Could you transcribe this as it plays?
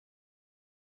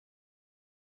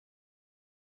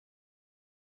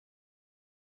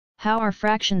How are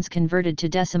fractions converted to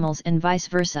decimals and vice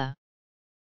versa?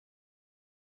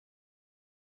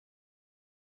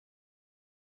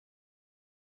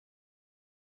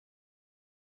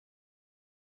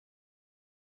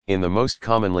 In the most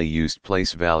commonly used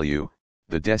place value,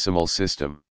 the decimal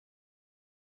system,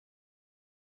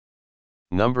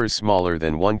 numbers smaller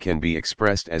than 1 can be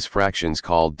expressed as fractions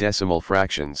called decimal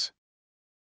fractions.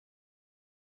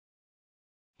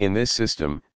 In this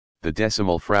system, the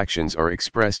decimal fractions are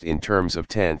expressed in terms of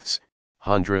tenths,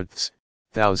 hundredths,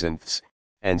 thousandths,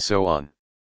 and so on.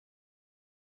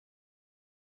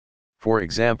 For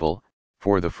example,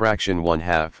 for the fraction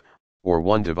 1/2, or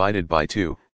 1 divided by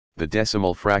 2, the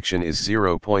decimal fraction is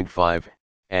 0.5,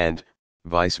 and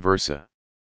vice versa.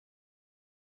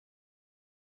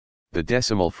 The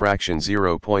decimal fraction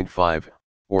 0.5,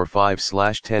 or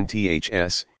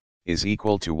 5/10ths, is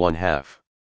equal to 1/2.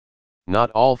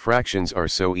 Not all fractions are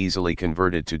so easily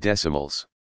converted to decimals.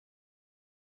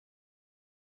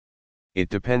 It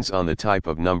depends on the type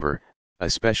of number,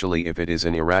 especially if it is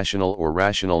an irrational or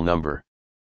rational number.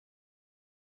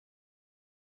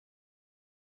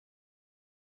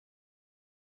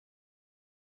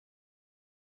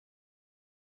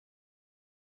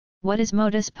 What is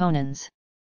modus ponens?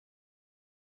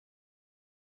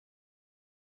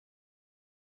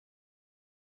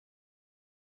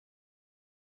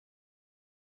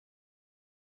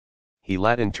 The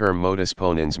Latin term modus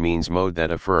ponens means mode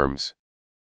that affirms,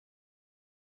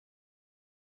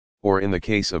 or in the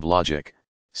case of logic,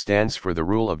 stands for the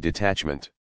rule of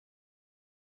detachment.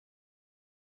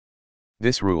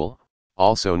 This rule,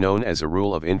 also known as a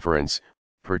rule of inference,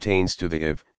 pertains to the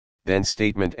if-then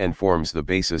statement and forms the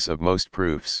basis of most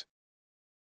proofs.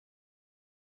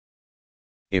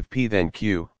 If P then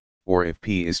Q, or if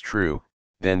P is true,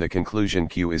 then the conclusion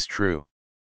Q is true.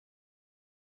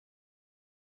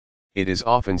 It is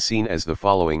often seen as the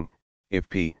following: if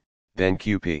P, then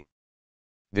QP.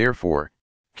 Therefore,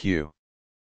 Q.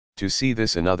 To see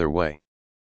this another way,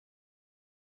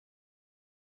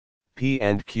 P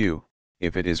and Q,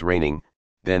 if it is raining,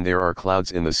 then there are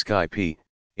clouds in the sky P,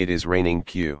 it is raining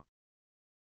Q.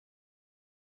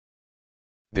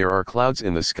 There are clouds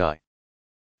in the sky.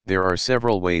 There are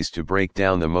several ways to break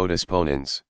down the modus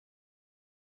ponens.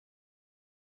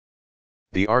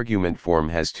 The argument form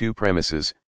has two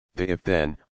premises, the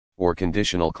if-then, or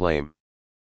conditional claim,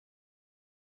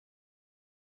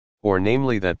 or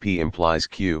namely that P implies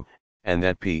Q, and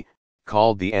that P,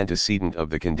 called the antecedent of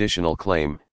the conditional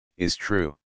claim, is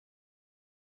true.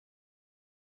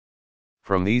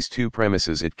 From these two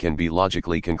premises it can be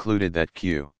logically concluded that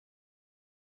Q,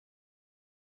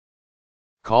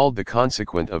 called the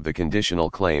consequent of the conditional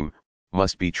claim,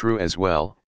 must be true as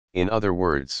well. In other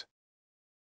words,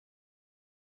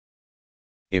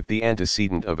 if the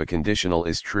antecedent of a conditional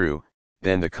is true,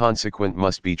 then the consequent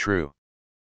must be true.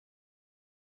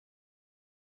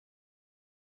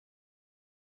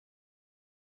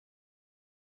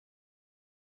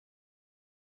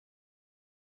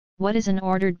 What is an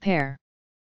ordered pair?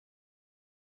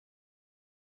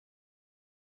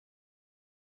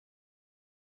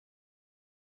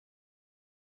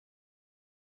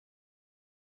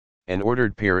 An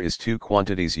ordered pair is two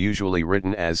quantities usually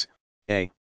written as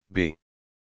A, B,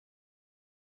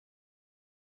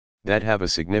 that have a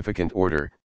significant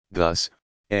order. Thus,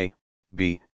 A,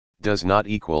 B, does not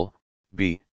equal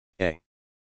B, A.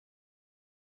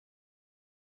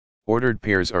 Ordered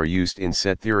pairs are used in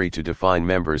set theory to define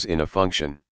members in a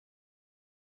function.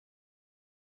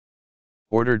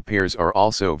 Ordered pairs are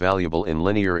also valuable in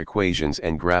linear equations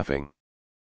and graphing,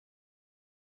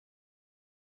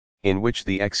 in which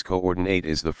the x-coordinate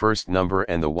is the first number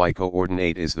and the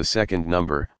y-coordinate is the second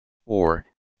number, or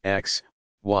x,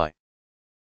 y.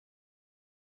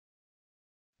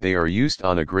 They are used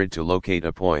on a grid to locate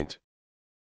a point.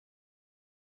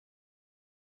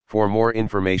 For more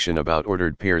information about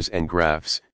ordered pairs and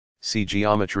graphs, see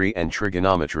geometry and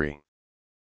trigonometry.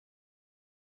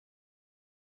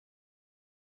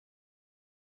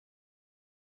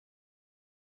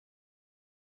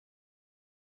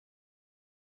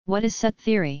 What is set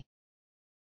theory?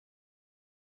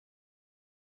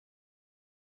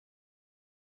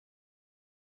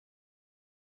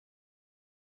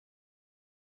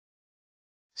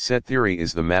 Set theory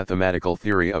is the mathematical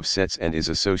theory of sets and is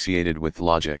associated with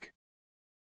logic.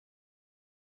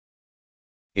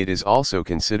 It is also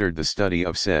considered the study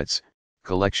of sets,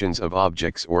 collections of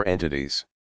objects or entities.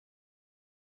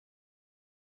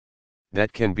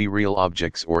 That can be real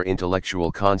objects or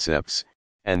intellectual concepts,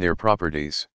 and their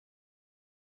properties.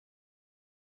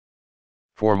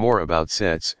 For more about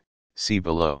sets, see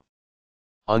below.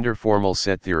 Under formal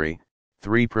set theory,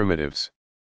 3 primitives.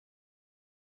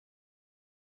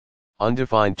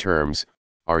 Undefined terms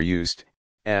are used: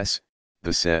 S,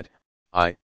 the set;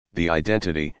 I, the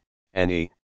identity; and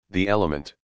E, the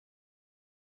element.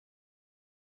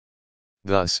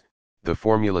 Thus, the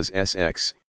formulas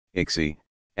Sx, Xe,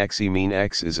 Xe mean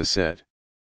X is a set.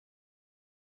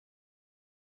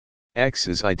 X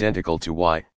is identical to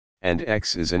Y, and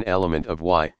X is an element of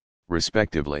Y,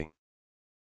 respectively.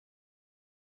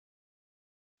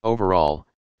 Overall,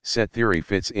 set theory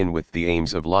fits in with the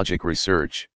aims of logic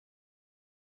research.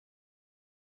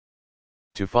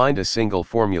 To find a single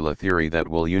formula theory that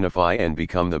will unify and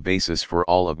become the basis for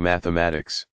all of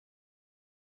mathematics.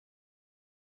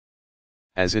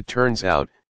 As it turns out,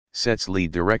 sets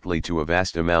lead directly to a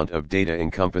vast amount of data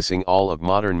encompassing all of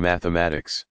modern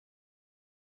mathematics.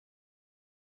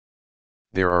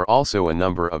 There are also a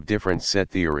number of different set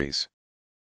theories,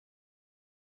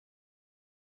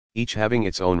 each having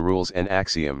its own rules and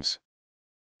axioms.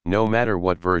 No matter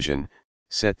what version,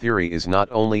 set theory is not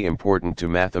only important to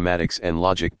mathematics and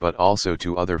logic but also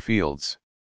to other fields,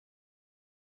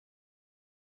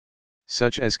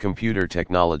 such as computer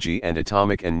technology and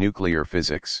atomic and nuclear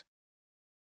physics.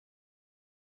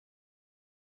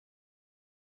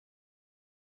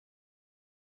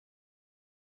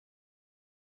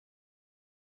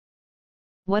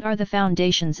 What are the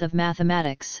foundations of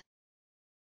mathematics?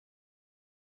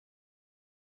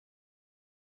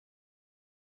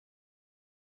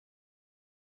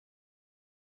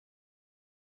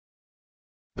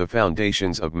 The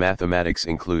foundations of mathematics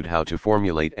include how to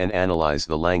formulate and analyze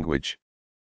the language.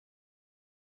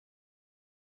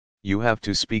 You have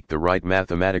to speak the right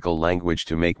mathematical language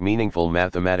to make meaningful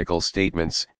mathematical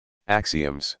statements,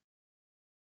 axioms.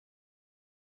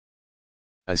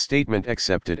 A statement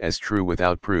accepted as true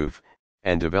without proof,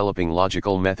 and developing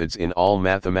logical methods in all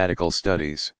mathematical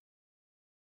studies.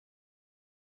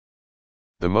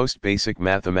 The most basic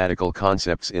mathematical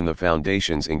concepts in the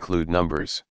foundations include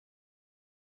numbers,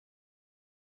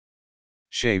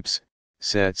 shapes,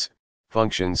 sets,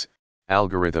 functions,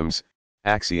 algorithms,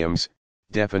 axioms,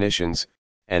 definitions,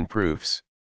 and proofs.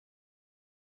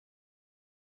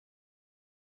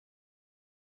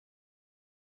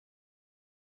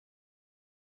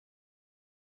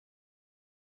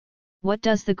 What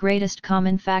does the greatest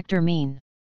common factor mean?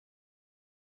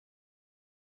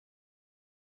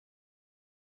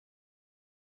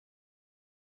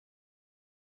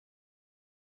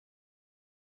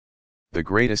 The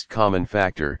greatest common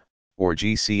factor, or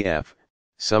GCF,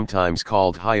 sometimes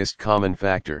called highest common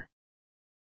factor,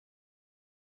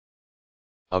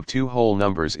 of two whole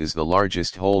numbers is the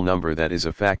largest whole number that is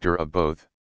a factor of both.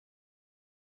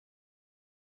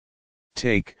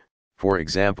 Take, for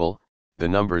example, the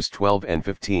numbers 12 and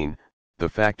 15, the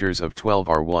factors of 12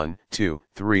 are 1, 2,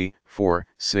 3, 4,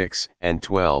 6, and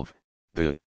 12,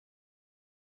 the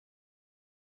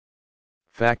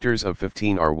factors of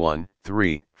 15 are 1,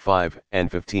 3, 5, and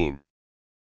 15.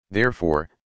 Therefore,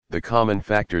 the common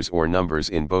factors or numbers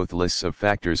in both lists of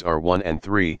factors are 1 and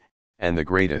 3, and the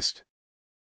greatest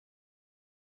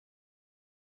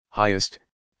highest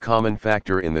common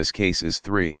factor in this case is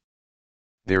 3.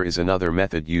 There is another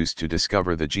method used to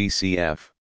discover the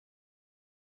GCF.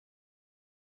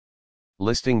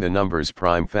 Listing the numbers'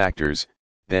 prime factors,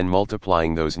 then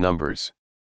multiplying those numbers.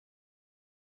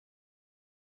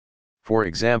 For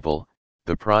example,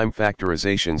 the prime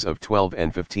factorizations of 12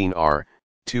 and 15 are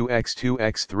 2x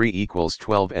 2x3 equals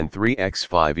 12 and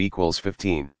 3x5 equals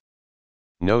 15.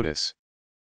 Notice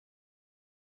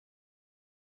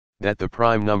that the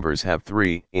prime numbers have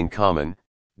 3 in common,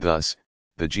 thus,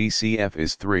 the GCF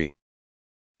is 3.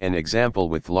 An example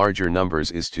with larger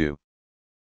numbers is 2.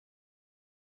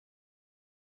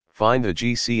 Find the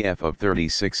GCF of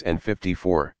 36 and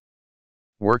 54.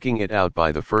 Working it out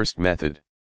by the first method.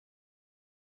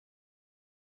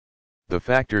 The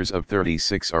factors of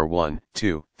 36 are 1,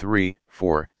 2, 3,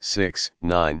 4, 6,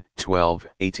 9, 12,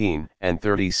 18, and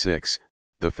 36.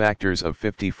 The factors of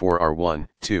 54 are 1,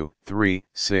 2, 3,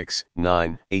 6,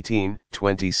 9, 18,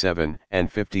 27,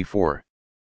 and 54.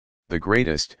 The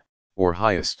greatest, or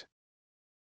highest,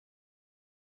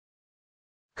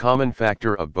 common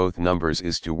factor of both numbers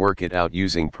is to work it out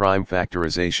using prime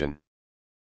factorization.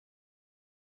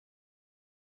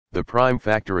 The prime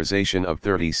factorization of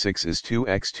 36 is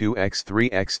 2x 2x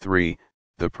 3x 3,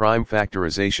 the prime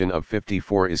factorization of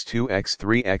 54 is 2x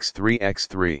 3x 3x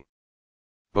 3.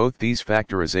 Both these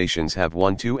factorizations have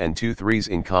 1 2 and 2 3's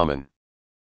in common.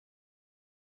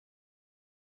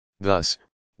 Thus,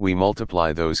 we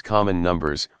multiply those common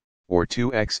numbers, or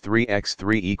 2x 3x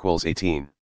 3 equals 18.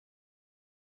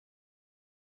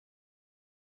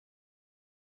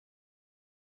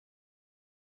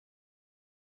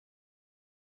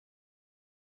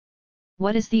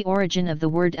 What is the origin of the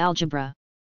word algebra?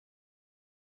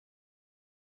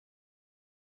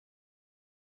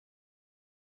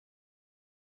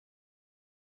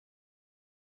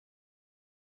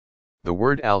 The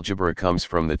word algebra comes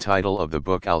from the title of the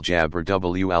book Al-Jabr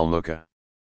w al-Muka.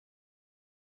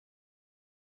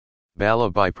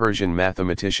 Bala by Persian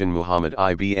mathematician Muhammad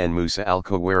ibn Musa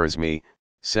al-Khwarizmi,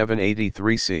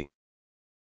 783 c.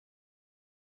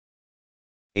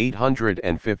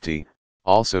 850,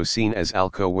 also seen as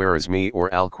Al-Khwarizmi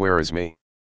or Al-Khwarizmi.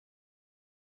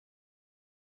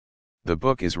 The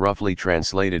book is roughly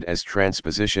translated as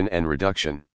Transposition and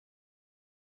Reduction,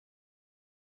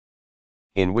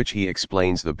 in which he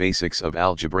explains the basics of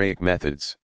algebraic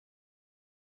methods.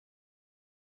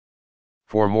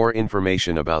 For more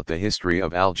information about the history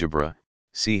of algebra,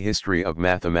 see History of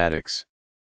Mathematics.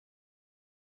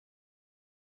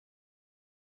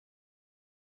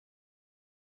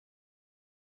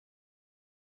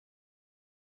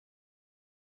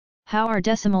 How are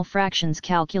decimal fractions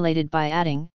calculated by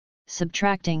adding,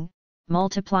 subtracting,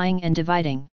 multiplying and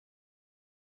dividing?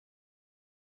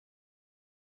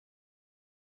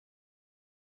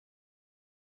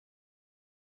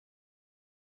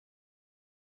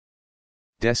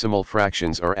 Decimal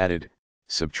fractions are added,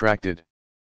 subtracted,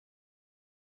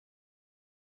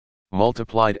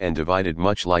 multiplied and divided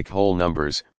much like whole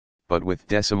numbers, but with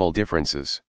decimal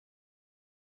differences.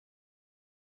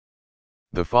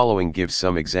 The following gives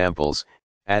some examples.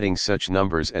 Adding such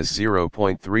numbers as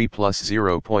 0.3 plus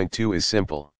 0.2 is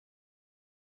simple.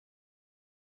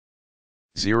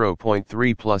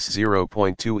 0.3 plus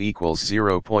 0.2 equals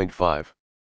 0.5.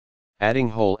 Adding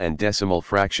whole and decimal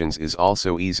fractions is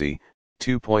also easy.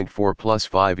 2.4 plus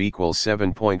 5 equals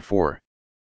 7.4.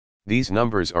 These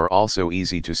numbers are also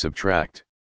easy to subtract,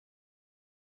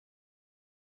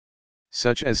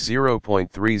 such as 0.3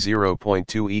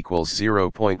 0.2 equals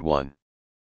 0.1.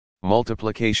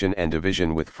 Multiplication and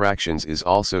division with fractions is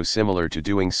also similar to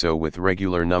doing so with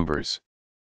regular numbers.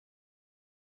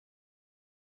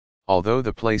 Although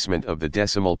the placement of the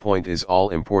decimal point is all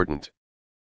important.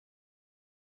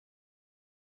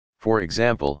 For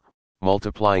example,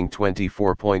 multiplying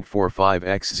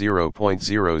 24.45x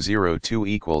 0.002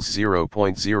 equals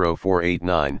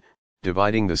 0.0489,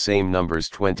 dividing the same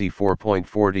numbers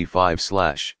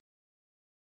 24.45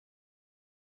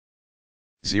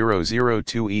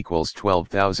 002 equals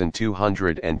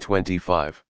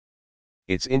 12,225.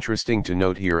 It's interesting to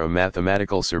note here a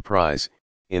mathematical surprise.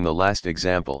 In the last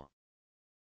example,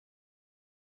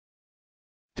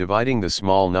 dividing the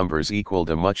small numbers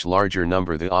equaled a much larger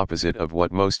number, the opposite of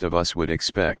what most of us would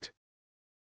expect.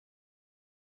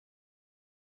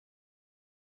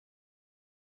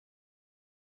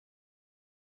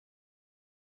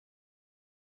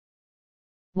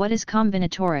 What is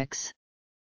combinatorics?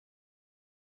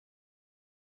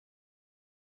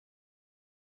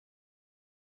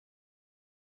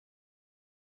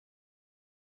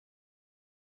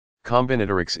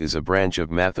 Combinatorics is a branch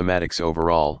of mathematics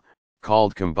overall,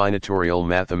 called combinatorial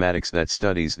mathematics, that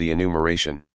studies the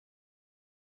enumeration,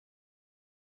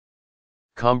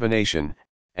 combination,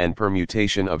 and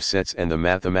permutation of sets and the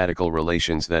mathematical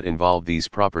relations that involve these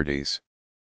properties.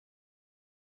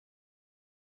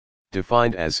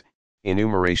 Defined as,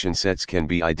 enumeration sets can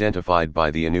be identified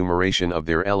by the enumeration of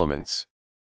their elements.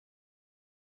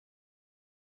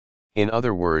 In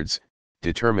other words,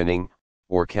 determining,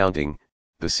 or counting,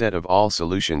 the set of all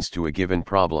solutions to a given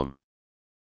problem.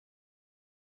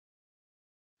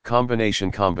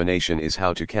 Combination is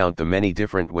how to count the many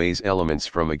different ways elements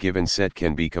from a given set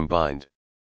can be combined.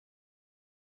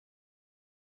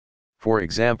 For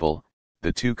example,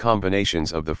 the two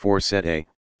combinations of the four set A,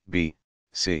 B,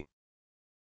 C,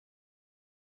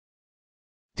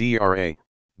 D are A,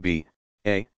 B,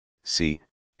 A, C,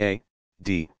 A,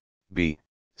 D, B,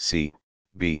 C,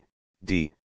 B,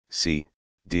 D, C,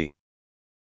 D.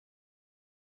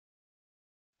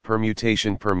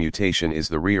 Permutation is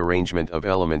the rearrangement of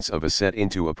elements of a set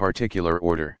into a particular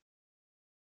order,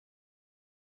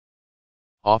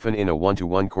 often in a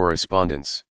one-to-one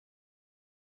correspondence.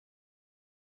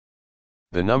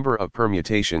 The number of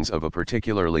permutations of a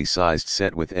particularly sized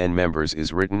set with n members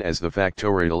is written as the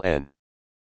factorial n.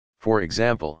 For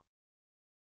example,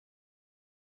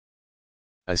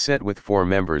 a set with 4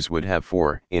 members would have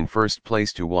 4 in first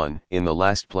place to 1 in the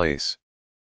last place.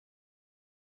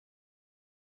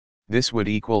 This would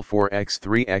equal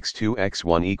 4x3 x2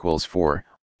 x1 equals 4,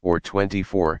 or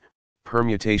 24,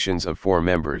 permutations of 4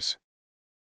 members.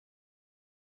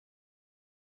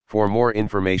 For more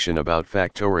information about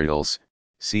factorials,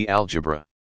 see algebra.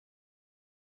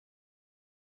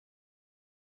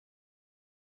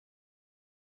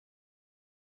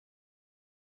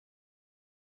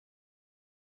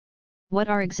 What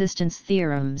are existence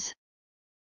theorems?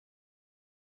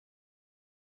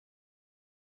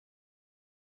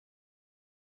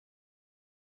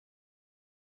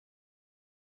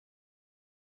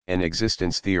 An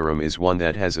existence theorem is one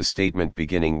that has a statement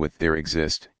beginning with there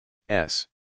exist, s.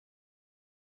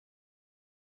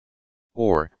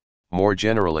 Or, more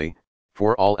generally,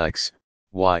 for all x,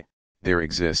 y, there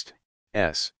exist,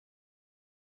 s.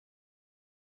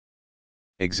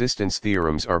 Existence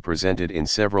theorems are presented in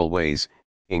several ways,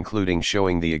 including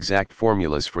showing the exact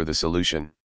formulas for the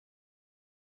solution,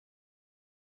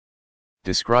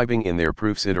 describing in their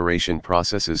proofs iteration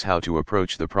processes how to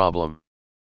approach the problem,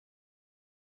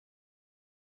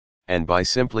 and by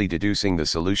simply deducing the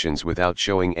solutions without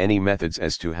showing any methods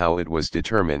as to how it was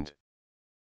determined.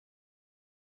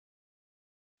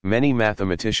 Many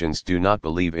mathematicians do not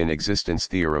believe in existence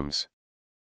theorems,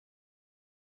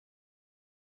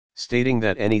 stating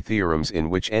that any theorems in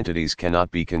which entities cannot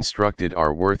be constructed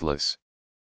are worthless.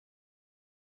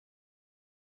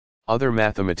 Other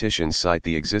mathematicians cite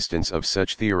the existence of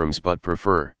such theorems but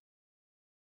prefer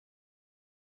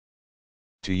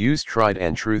to use tried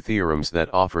and true theorems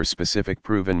that offer specific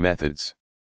proven methods.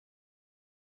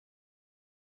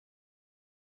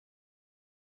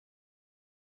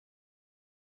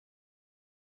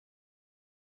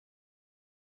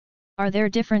 Are there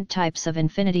different types of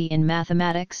infinity in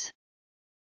mathematics?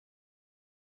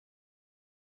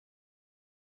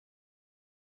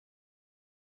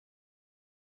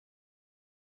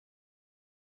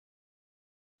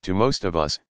 To most of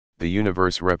us, the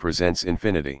universe represents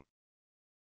infinity.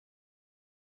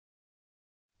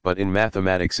 But in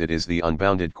mathematics it is the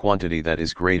unbounded quantity that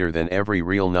is greater than every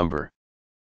real number.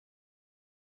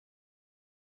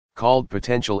 Called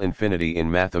potential infinity in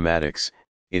mathematics,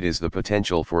 it is the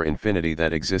potential for infinity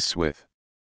that exists with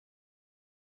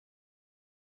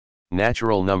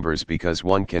natural numbers because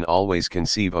one can always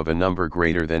conceive of a number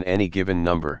greater than any given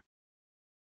number.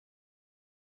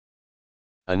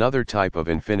 Another type of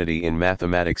infinity in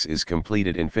mathematics is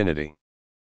completed infinity,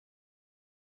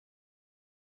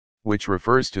 which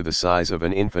refers to the size of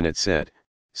an infinite set,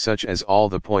 such as all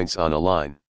the points on a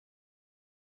line.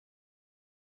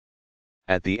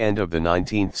 At the end of the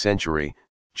 19th century,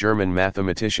 German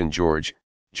mathematician Georg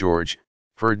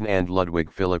Ferdinand Ludwig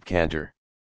Philipp Cantor,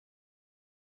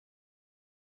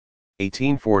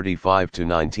 1845 to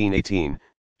 1918,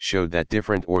 showed that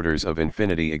different orders of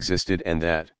infinity existed and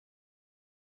that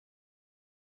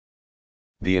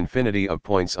the infinity of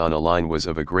points on a line was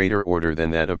of a greater order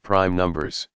than that of prime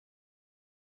numbers.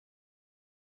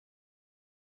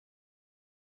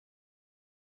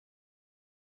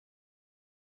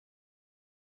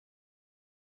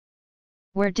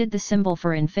 Where did the symbol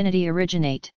for infinity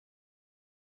originate?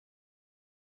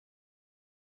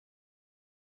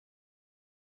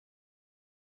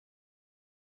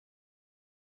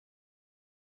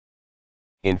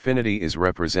 Infinity is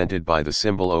represented by the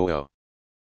symbol OO,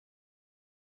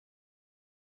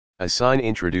 a sign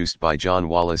introduced by John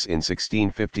Wallis in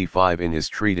 1655 in his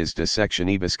treatise De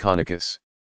Sectionibus Conicus.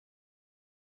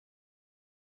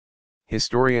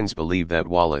 Historians believe that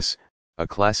Wallis, a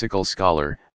classical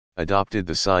scholar, adopted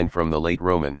the sign from the late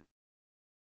Roman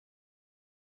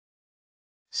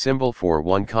symbol for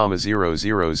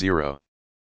 1,000.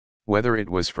 Whether it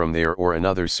was from there or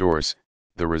another source,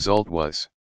 the result was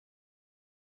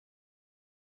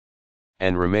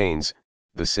and remains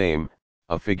the same,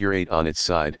 a figure 8 on its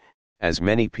side, as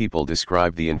many people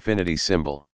describe the infinity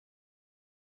symbol.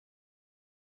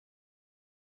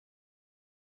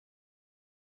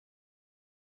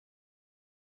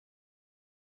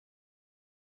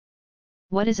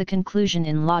 What is a conclusion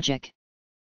in logic?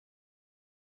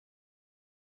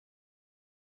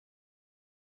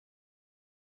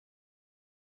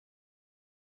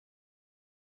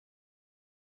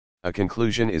 A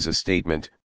conclusion is a statement,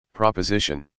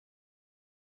 proposition,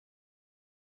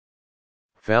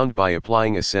 found by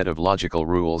applying a set of logical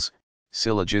rules,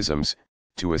 syllogisms,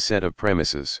 to a set of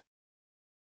premises.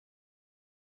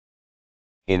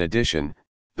 In addition,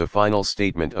 the final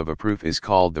statement of a proof is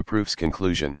called the proof's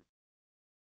conclusion.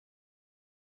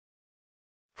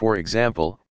 For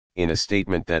example, in a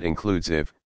statement that includes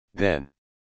if, then,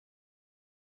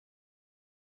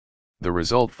 the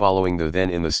result following the then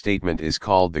in the statement is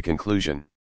called the conclusion.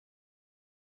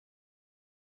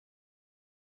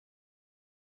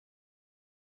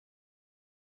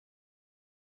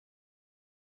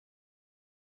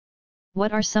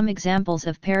 What are some examples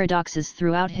of paradoxes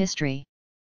throughout history?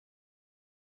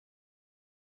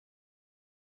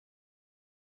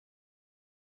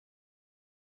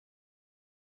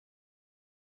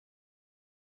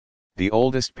 The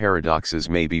oldest paradoxes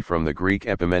may be from the Greek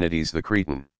Epimenides the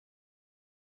Cretan.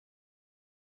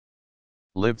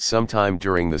 lived sometime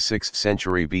during the 6th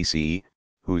century BCE,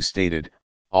 who stated,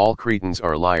 "All Cretans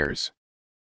are liars."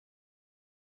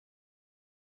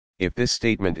 If this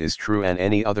statement is true and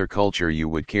any other culture you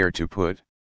would care to put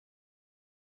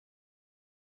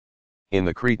in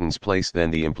the Cretans' place,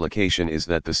 then the implication is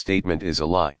that the statement is a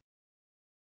lie.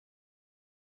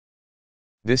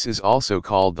 This is also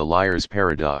called the liar's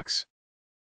paradox.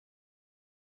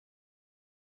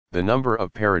 The number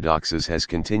of paradoxes has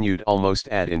continued almost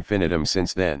ad infinitum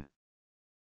since then.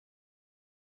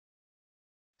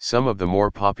 Some of the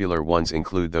more popular ones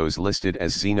include those listed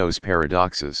as Zeno's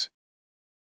paradoxes.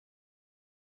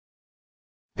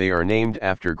 They are named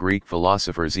after Greek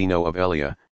philosopher Zeno of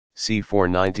Elea, c.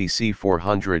 490–c.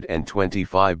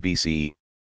 425 BCE.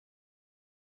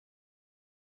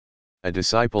 A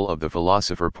disciple of the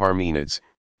philosopher Parmenides,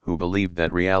 who believed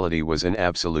that reality was an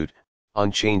absolute,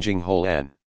 unchanging whole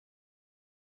and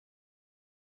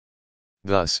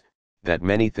thus, that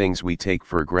many things we take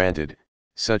for granted,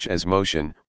 such as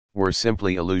motion, were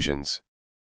simply illusions.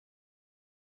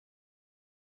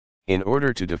 In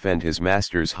order to defend his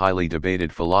master's highly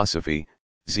debated philosophy,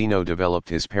 Zeno developed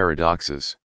his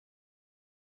paradoxes.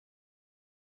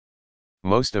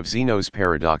 Most of Zeno's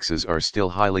paradoxes are still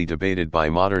highly debated by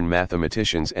modern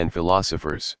mathematicians and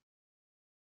philosophers.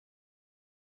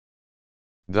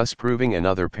 Thus proving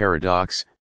another paradox: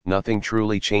 nothing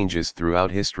truly changes throughout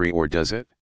history, or does it?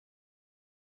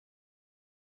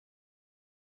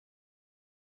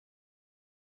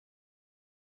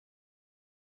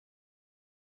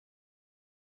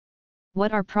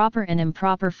 What are proper and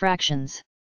improper fractions?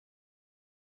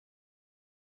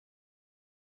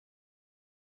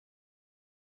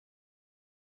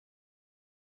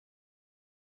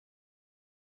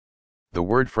 The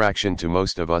word fraction to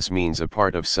most of us means a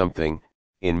part of something.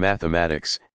 In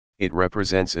mathematics, it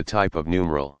represents a type of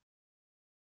numeral.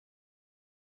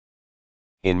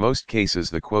 In most cases,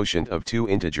 the quotient of two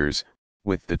integers,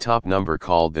 with the top number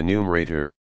called the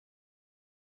numerator,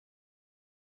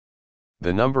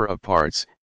 the number of parts,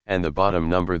 and the bottom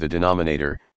number the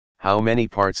denominator, how many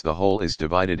parts the whole is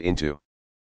divided into.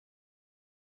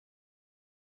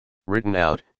 Written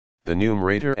out, the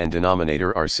numerator and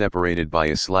denominator are separated by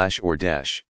a slash or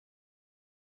dash.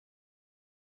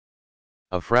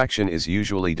 A fraction is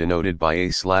usually denoted by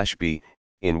a/b,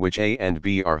 in which a and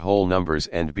b are whole numbers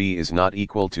and b is not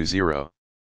equal to 0.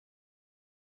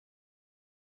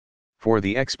 For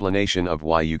the explanation of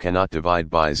why you cannot divide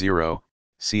by 0,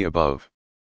 see above.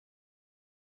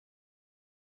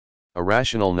 A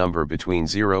rational number between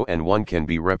 0 and 1 can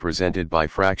be represented by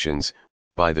fractions,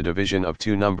 by the division of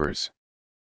two numbers.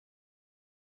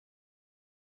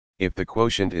 If the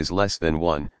quotient is less than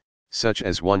 1, such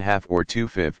as 1/2 or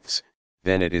 2/5,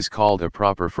 then it is called a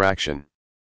proper fraction.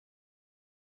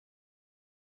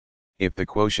 If the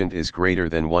quotient is greater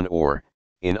than 1, or,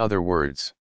 in other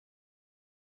words,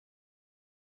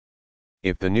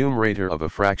 if the numerator of a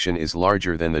fraction is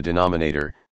larger than the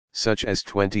denominator, such as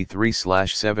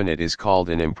 23/7, it is called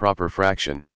an improper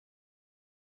fraction.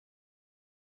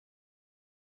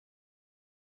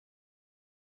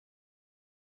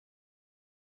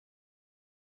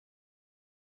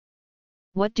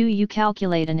 What do you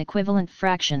calculate an equivalent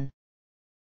fraction?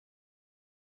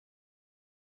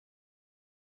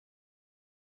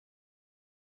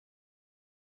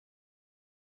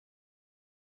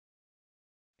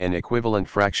 An equivalent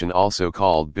fraction, also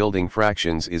called building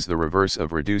fractions, is the reverse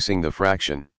of reducing the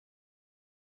fraction.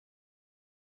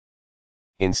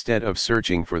 Instead of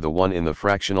searching for the one in the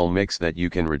fractional mix that you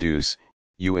can reduce,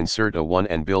 you insert a 1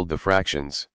 and build the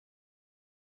fractions.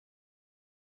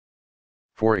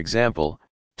 For example,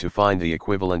 to find the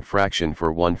equivalent fraction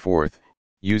for 1/4,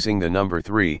 using the number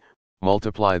 3,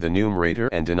 multiply the numerator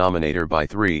and denominator by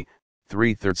 3,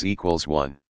 3/3 equals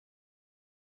 1.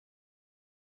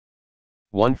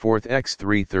 1/4 x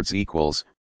 3/3 equals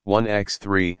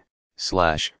 1x3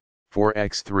 slash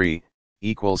 4x3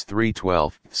 equals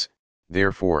 3/12.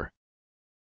 Therefore,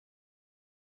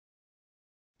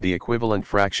 the equivalent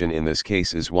fraction in this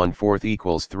case is 1/4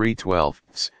 equals 3/12.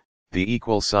 The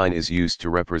equal sign is used to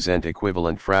represent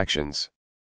equivalent fractions.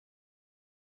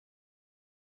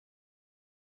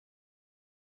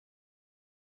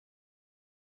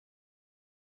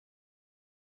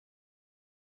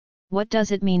 What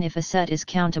does it mean if a set is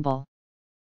countable?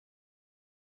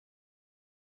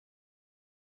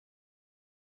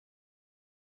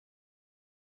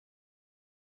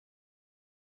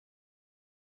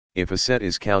 If a set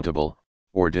is countable,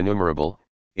 or denumerable,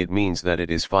 it means that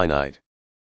it is finite.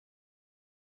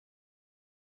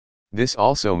 This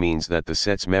also means that the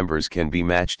set's members can be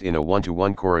matched in a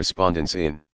one-to-one correspondence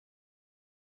in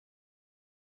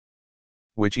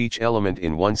which each element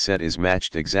in one set is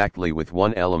matched exactly with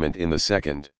one element in the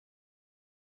second.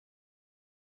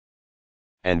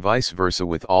 And vice versa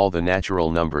with all the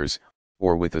natural numbers,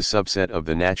 or with a subset of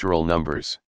the natural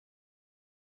numbers.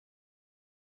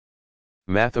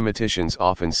 Mathematicians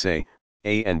often say,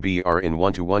 A and B are in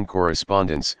one-to-one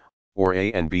correspondence, or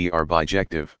A and B are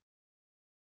bijective.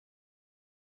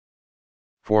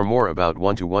 For more about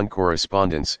one-to-one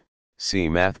correspondence, see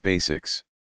Math Basics.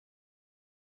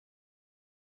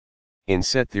 In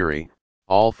set theory,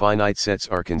 all finite sets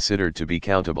are considered to be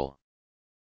countable,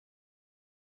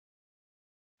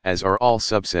 as are all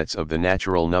subsets of the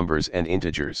natural numbers and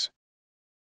integers.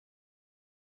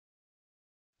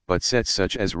 But sets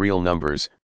such as real numbers,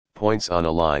 points on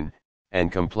a line,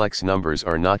 and complex numbers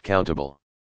are not countable.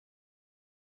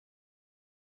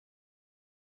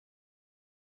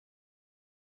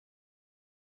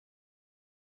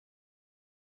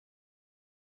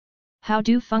 How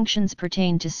do functions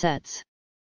pertain to sets?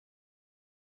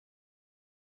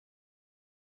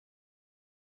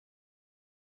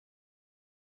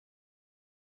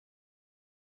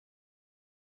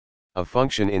 A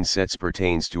function in sets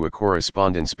pertains to a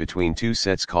correspondence between two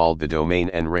sets called the domain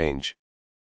and range.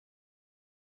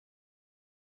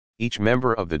 Each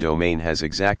member of the domain has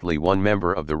exactly one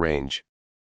member of the range.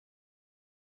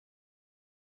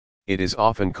 It is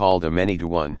often called a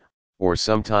many-to-one, or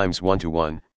sometimes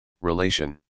one-to-one,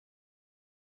 relation.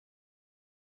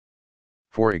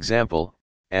 For example,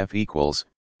 f equals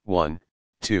 1,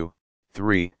 2,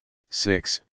 3,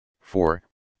 6, 4,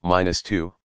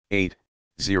 -2, 8,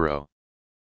 0.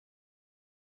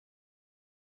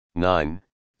 9,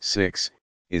 6,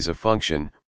 is a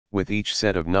function, with each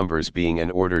set of numbers being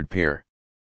an ordered pair.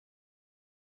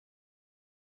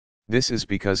 This is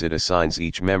because it assigns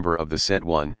each member of the set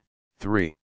 1,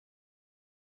 3,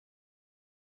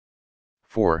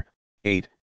 4, 8,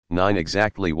 9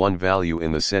 exactly one value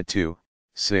in the set 2,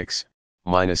 6,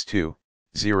 -2,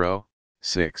 0,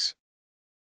 6.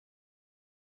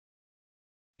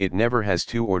 It never has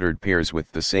two ordered pairs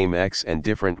with the same x and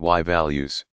different y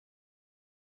values.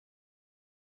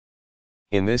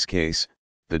 In this case,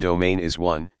 the domain is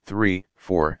 1, 3,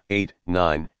 4, 8,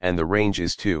 9, and the range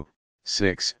is 2,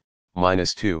 6,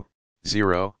 -2,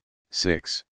 0,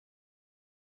 6.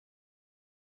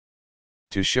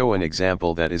 To show an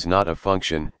example that is not a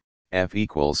function, f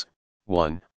equals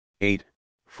 1, 8,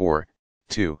 4,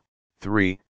 2,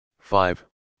 3, 5,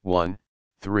 1,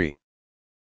 3.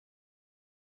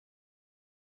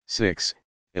 6,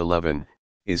 11,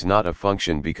 is not a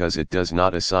function because it does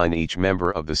not assign each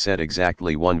member of the set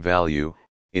exactly one value,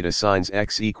 it assigns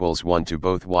x equals 1 to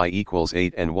both y equals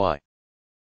 8 and y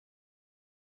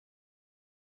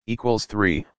equals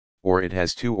 3, or it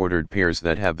has two ordered pairs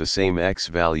that have the same x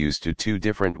values to two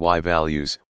different y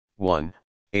values, 1,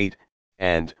 8,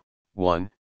 and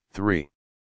 1, 3.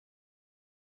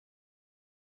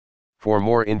 For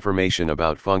more information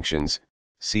about functions,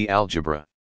 see algebra.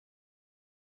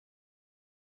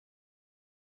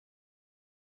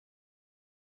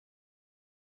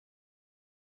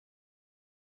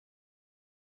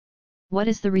 What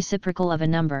is the reciprocal of a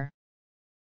number?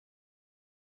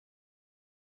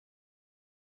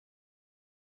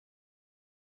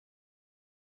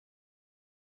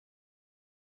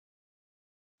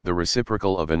 The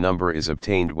reciprocal of a number is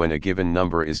obtained when a given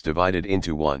number is divided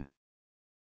into 1.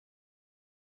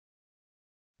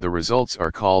 The results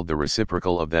are called the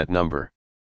reciprocal of that number.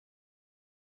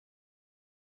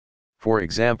 For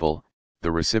example,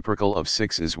 the reciprocal of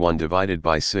 6 is 1 divided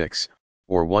by 6,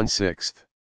 or 1/6.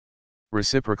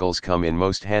 Reciprocals come in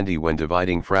most handy when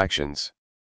dividing fractions.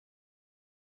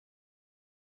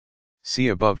 See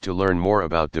above to learn more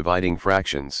about dividing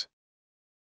fractions.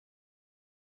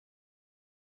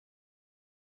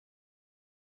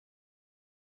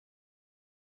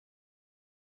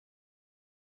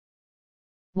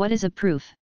 What is a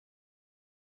proof?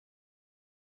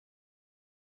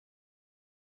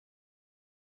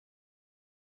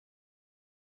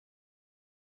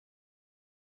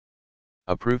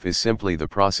 A proof is simply the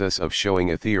process of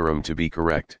showing a theorem to be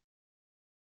correct.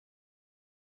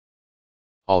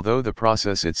 Although the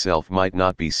process itself might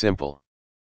not be simple.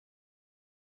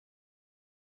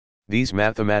 These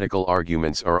mathematical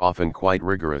arguments are often quite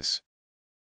rigorous.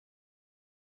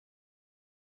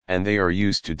 And they are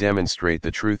used to demonstrate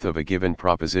the truth of a given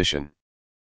proposition.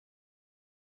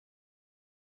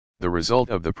 The result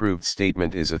of the proved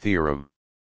statement is a theorem.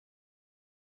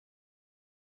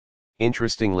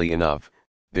 Interestingly enough,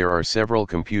 there are several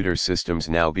computer systems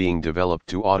now being developed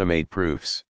to automate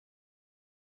proofs.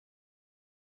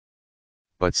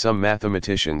 But some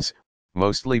mathematicians,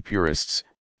 mostly purists,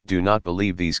 do not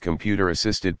believe these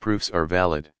computer-assisted proofs are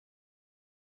valid.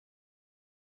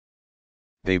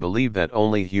 They believe that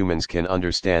only humans can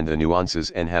understand the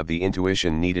nuances and have the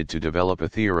intuition needed to develop a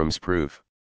theorem's proof.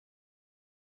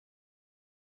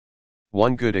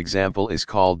 One good example is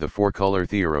called the four-color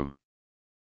theorem.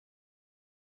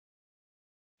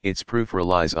 Its proof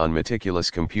relies on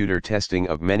meticulous computer testing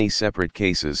of many separate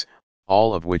cases,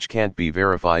 all of which can't be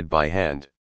verified by hand.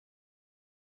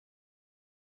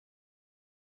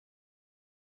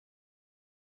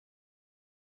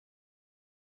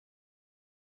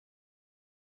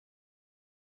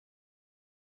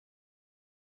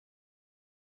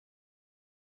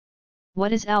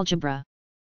 What is algebra?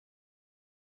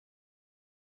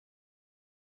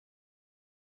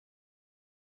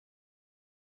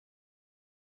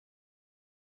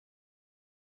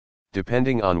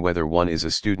 Depending on whether one is a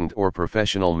student or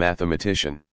professional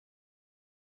mathematician.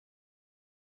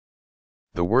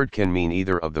 The word can mean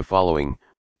either of the following,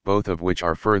 both of which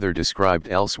are further described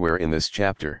elsewhere in this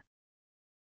chapter.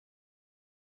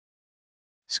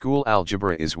 School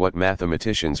algebra is what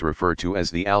mathematicians refer to as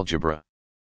the algebra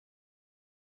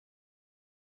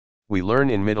we learn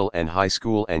in middle and high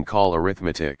school and call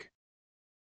arithmetic.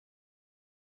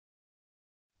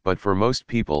 But for most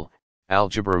people,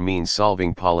 algebra means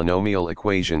solving polynomial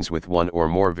equations with one or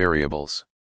more variables.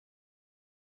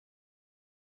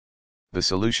 The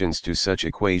solutions to such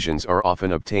equations are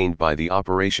often obtained by the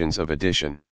operations of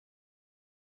addition,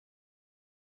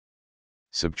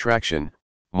 subtraction,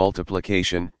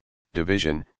 multiplication,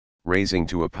 division, raising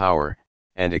to a power,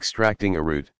 and extracting a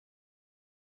root.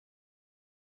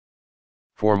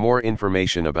 For more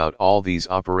information about all these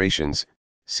operations,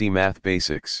 see Math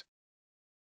Basics.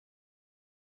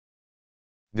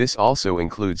 This also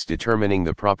includes determining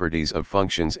the properties of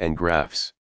functions and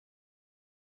graphs.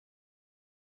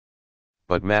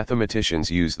 But mathematicians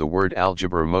use the word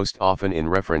algebra most often in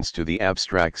reference to the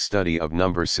abstract study of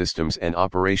number systems and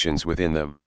operations within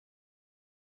them,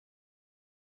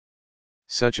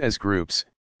 such as groups,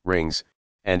 rings,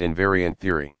 and invariant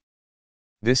theory.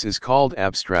 This is called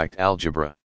abstract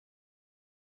algebra.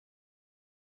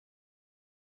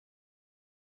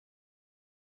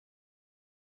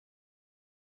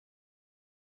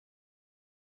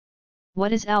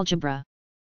 What is algebra?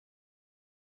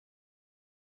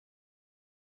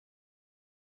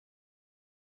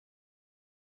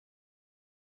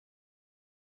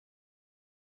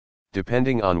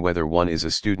 Depending on whether one is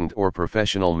a student or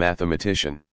professional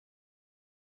mathematician.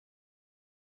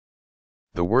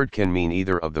 The word can mean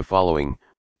either of the following,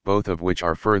 both of which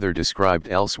are further described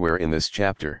elsewhere in this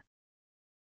chapter.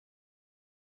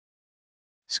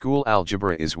 School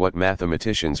algebra is what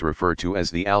mathematicians refer to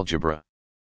as the algebra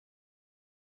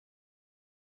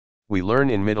we learn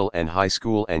in middle and high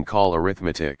school and call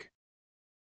arithmetic.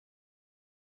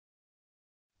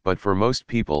 But for most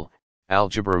people,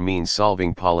 algebra means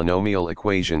solving polynomial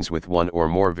equations with one or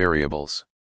more variables.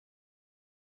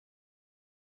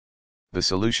 The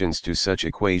solutions to such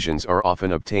equations are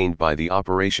often obtained by the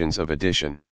operations of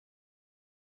addition,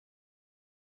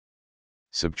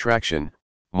 subtraction,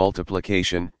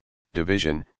 multiplication,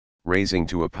 division, raising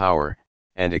to a power,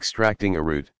 and extracting a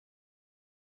root.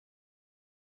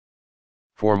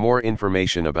 For more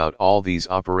information about all these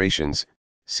operations,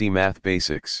 see Math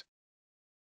Basics.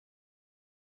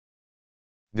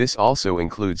 This also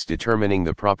includes determining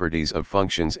the properties of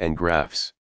functions and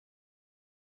graphs.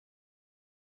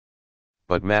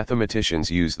 But mathematicians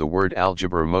use the word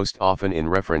algebra most often in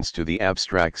reference to the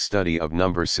abstract study of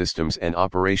number systems and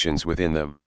operations within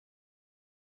them,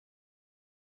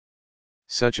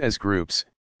 such as groups,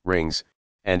 rings,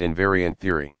 and invariant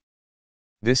theory.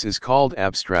 This is called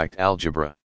abstract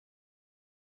algebra.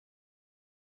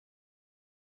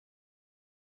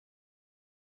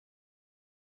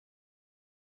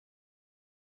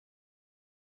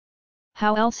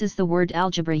 How else is the word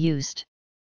algebra used?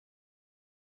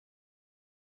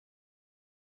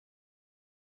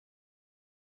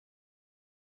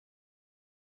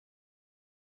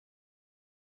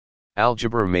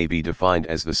 Algebra may be defined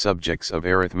as the subjects of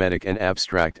arithmetic and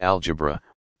abstract algebra,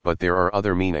 but there are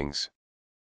other meanings.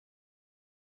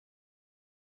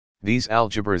 These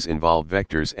algebras involve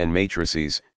vectors and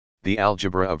matrices, the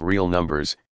algebra of real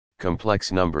numbers,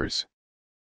 complex numbers,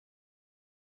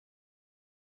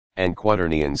 and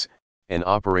quaternions, an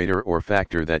operator or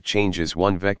factor that changes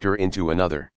one vector into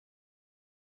another.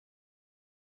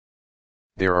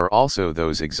 There are also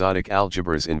those exotic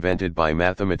algebras invented by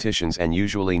mathematicians and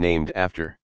usually named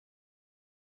after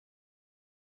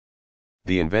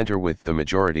the inventor, with the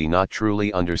majority not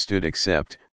truly understood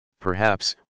except,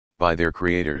 perhaps, by their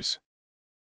creators.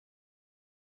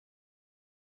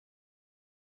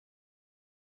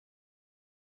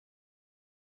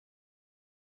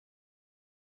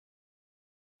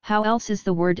 How else is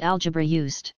the word algebra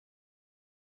used?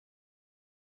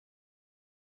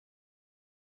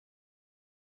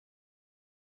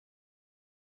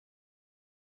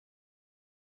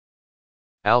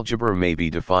 Algebra may be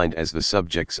defined as the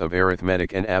subjects of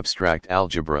arithmetic and abstract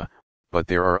algebra, but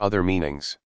there are other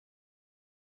meanings.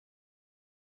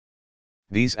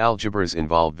 These algebras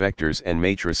involve vectors and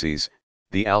matrices,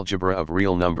 the algebra of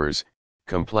real numbers,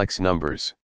 complex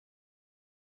numbers,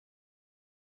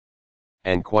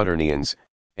 and quaternions,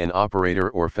 an operator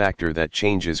or factor that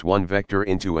changes one vector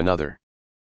into another.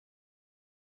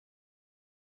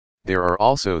 There are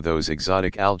also those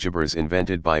exotic algebras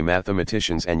invented by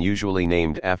mathematicians and usually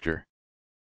named after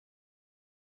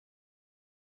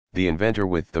the inventor,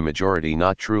 with the majority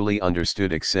not truly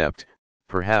understood except,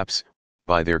 perhaps,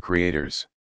 by their creators.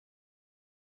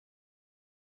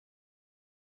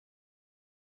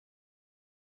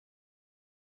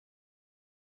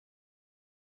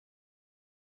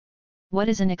 What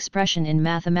is an expression in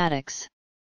mathematics?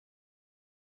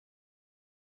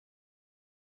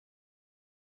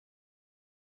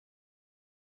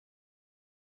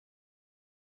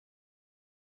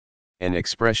 An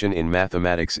expression in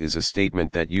mathematics is a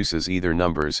statement that uses either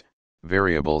numbers,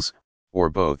 variables, or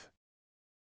both.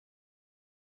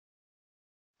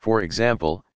 For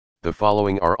example, the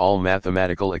following are all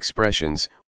mathematical expressions: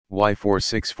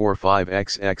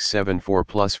 y4645x x74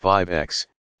 plus 5x,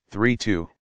 32,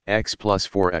 x plus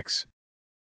 4x.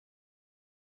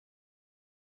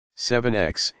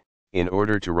 7x. In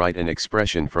order to write an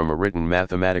expression from a written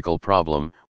mathematical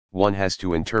problem, one has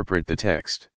to interpret the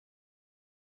text.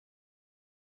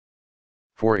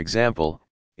 For example,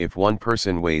 if one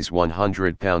person weighs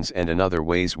 100 pounds and another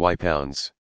weighs y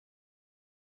pounds,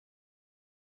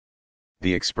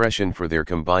 the expression for their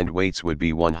combined weights would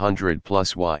be 100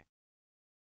 plus y.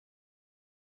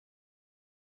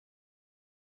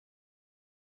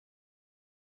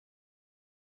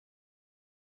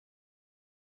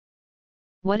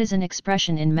 What is an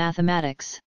expression in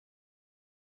mathematics?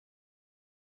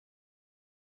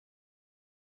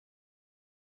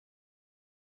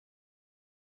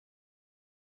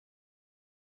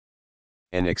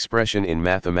 An expression in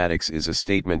mathematics is a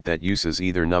statement that uses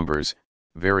either numbers,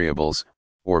 variables,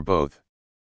 or both.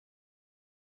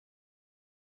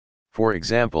 For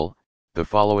example, the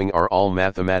following are all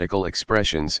mathematical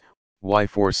expressions: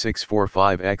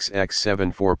 y4645x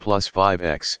x74 plus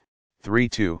 5x,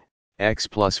 32, x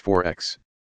plus 4x.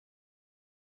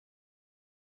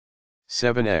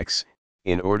 7x.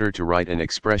 In order to write an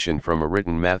expression from a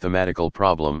written mathematical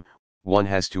problem, one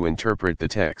has to interpret the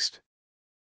text.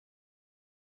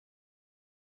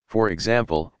 For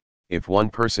example, if one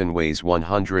person weighs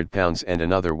 100 pounds and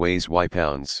another weighs y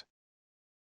pounds,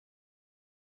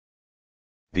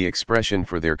 the expression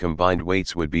for their combined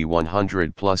weights would be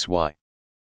 100 plus y.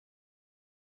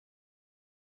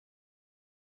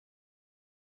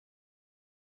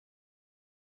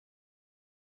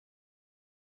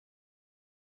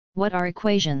 What are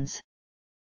equations?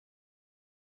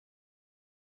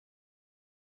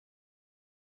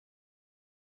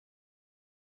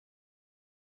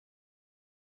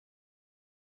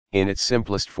 In its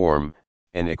simplest form,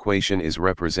 an equation is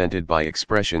represented by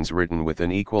expressions written with an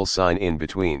equal sign in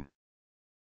between.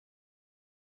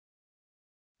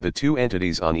 The two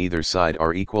entities on either side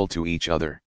are equal to each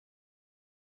other.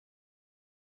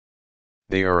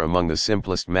 They are among the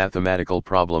simplest mathematical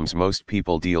problems most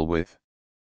people deal with.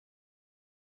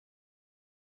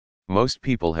 Most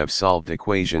people have solved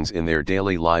equations in their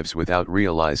daily lives without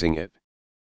realizing it.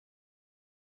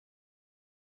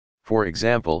 For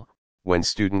example, when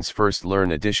students first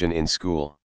learn addition in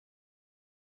school,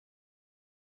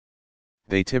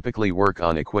 they typically work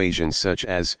on equations such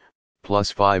as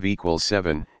plus 5 equals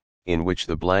 7, in which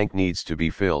the blank needs to be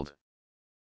filled.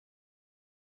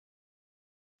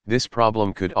 This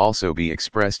problem could also be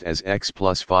expressed as x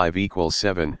plus 5 equals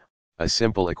 7, a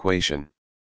simple equation.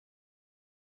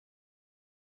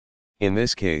 In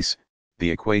this case,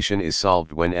 the equation is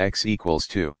solved when x equals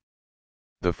 2.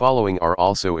 The following are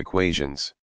also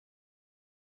equations.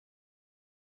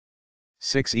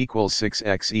 6 equals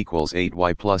 6x equals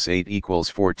 8y plus 8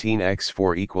 equals 14x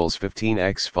 4 equals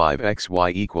 15x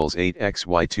 5xy equals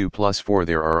 8xy2 plus 4.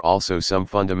 There are also some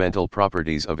fundamental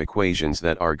properties of equations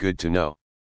that are good to know.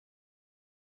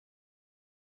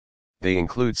 They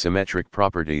include symmetric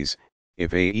properties: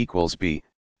 if A equals B,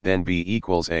 then B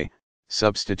equals A;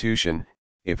 substitution: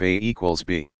 if A equals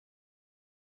B,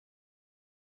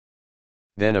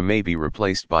 then A may be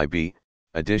replaced by B;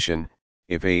 addition: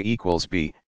 if A equals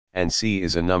B, and C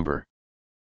is a number,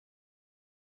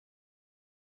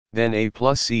 then A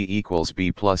plus C equals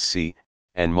B plus C;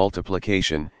 and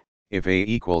multiplication: if A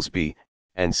equals B,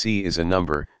 and C is a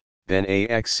number, then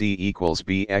AXC equals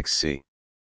BXC.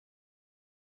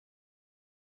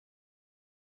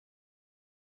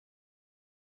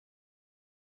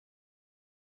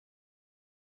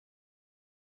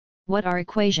 What are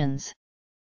equations?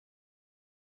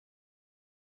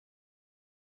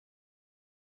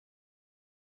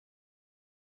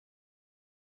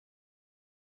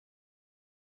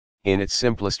 In its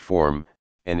simplest form,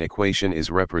 an equation is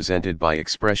represented by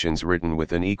expressions written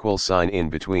with an equal sign in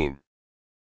between.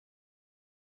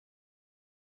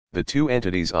 The two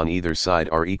entities on either side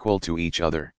are equal to each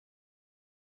other.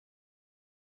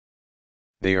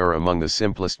 They are among the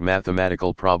simplest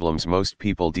mathematical problems most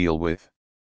people deal with.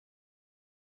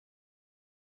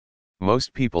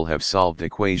 Most people have solved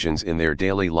equations in their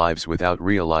daily lives without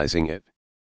realizing it.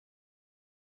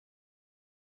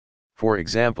 For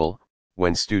example,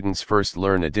 when students first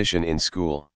learn addition in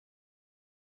school,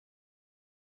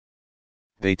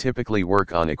 they typically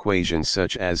work on equations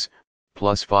such as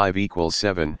plus 5 equals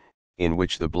 7, in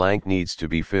which the blank needs to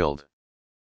be filled.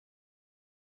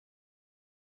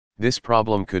 This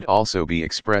problem could also be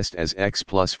expressed as x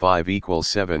plus 5 equals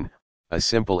 7, a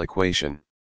simple equation.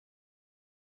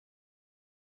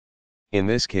 In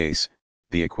this case,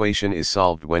 the equation is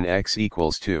solved when x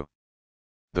equals 2.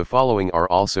 The following are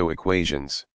also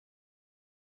equations.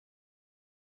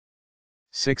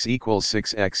 6 equals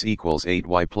 6x equals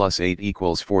 8y plus 8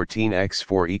 equals 14x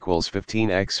 4 equals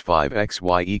 15x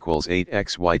 5xy equals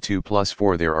 8xy 2 plus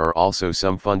 4. There are also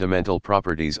some fundamental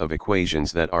properties of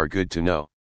equations that are good to know.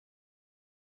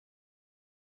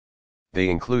 They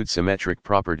include symmetric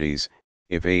properties.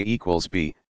 If A equals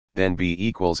B, then B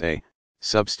equals A.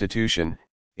 Substitution,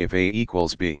 if A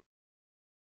equals B,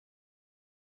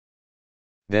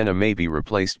 then A may be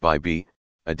replaced by B.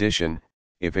 Addition,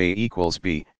 if A equals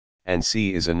B, and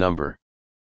C is a number,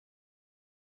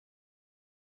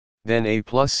 then A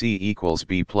plus C equals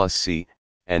B plus C,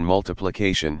 and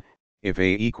multiplication, if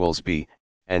A equals B,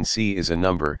 and C is a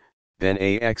number, then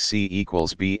AXC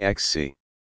equals BXC.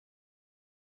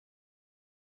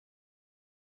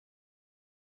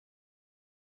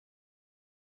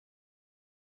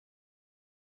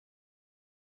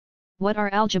 What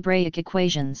are algebraic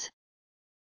equations?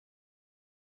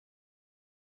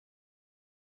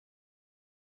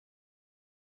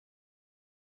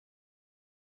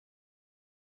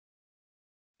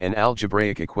 An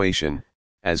algebraic equation,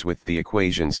 as with the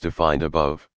equations defined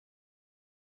above,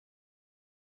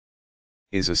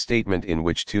 is a statement in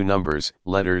which two numbers,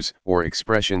 letters, or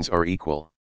expressions are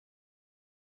equal.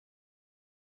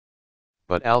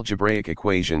 But algebraic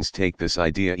equations take this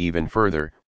idea even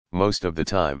further, most of the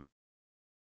time.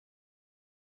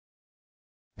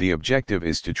 The objective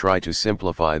is to try to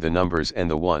simplify the numbers and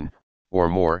the one, or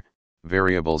more,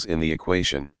 variables in the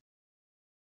equation.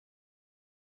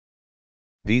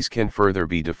 These can further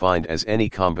be defined as any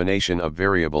combination of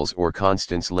variables or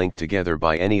constants linked together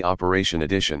by any operation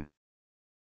addition,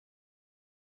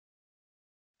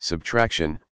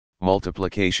 subtraction,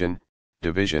 multiplication,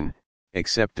 division,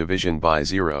 except division by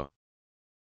zero.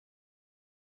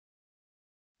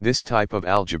 This type of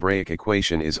algebraic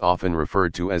equation is often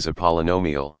referred to as a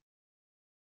polynomial.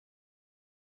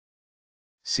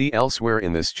 See elsewhere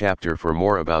in this chapter for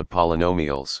more about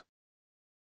polynomials.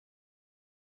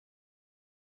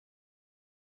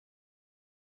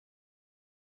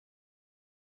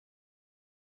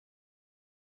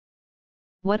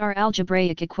 What are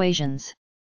algebraic equations?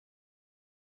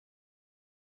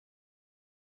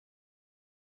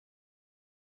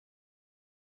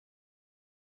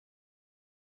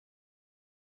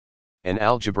 An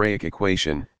algebraic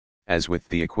equation, as with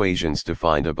the equations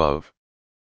defined above,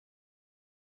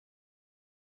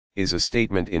 is a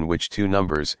statement in which two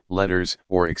numbers, letters,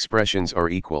 or expressions are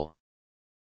equal.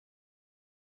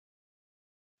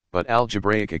 But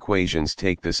algebraic equations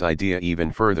take this idea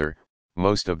even further,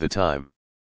 most of the time.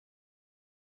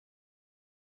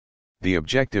 The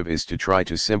objective is to try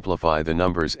to simplify the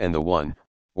numbers and the one,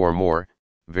 or more,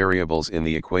 variables in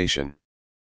the equation.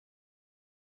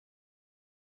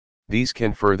 These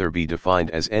can further be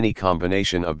defined as any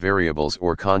combination of variables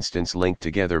or constants linked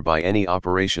together by any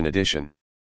operation addition,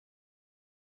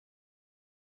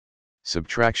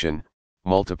 subtraction,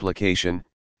 multiplication,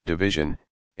 division,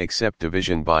 except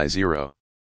division by zero.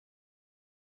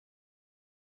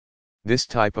 This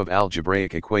type of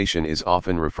algebraic equation is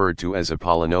often referred to as a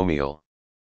polynomial.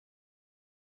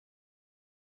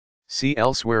 See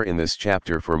elsewhere in this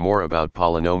chapter for more about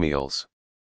polynomials.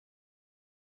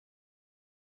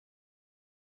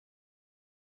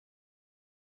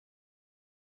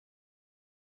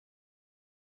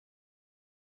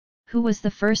 Who was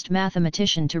the first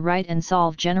mathematician to write and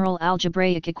solve general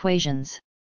algebraic equations?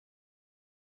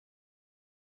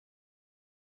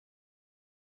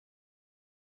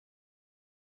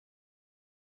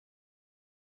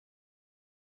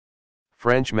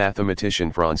 French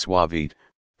mathematician François Vite,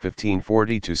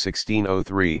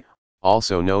 1540–1603,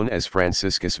 also known as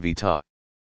Franciscus Vita,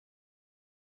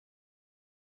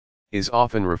 is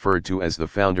often referred to as the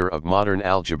founder of modern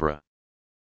algebra.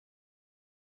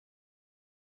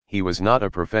 He was not a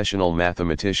professional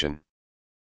mathematician,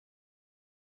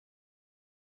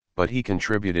 but he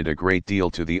contributed a great deal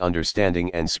to the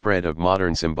understanding and spread of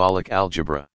modern symbolic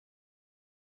algebra.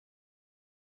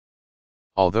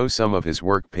 Although some of his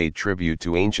work paid tribute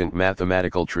to ancient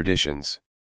mathematical traditions,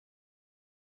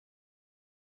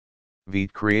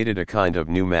 Vite created a kind of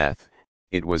new math.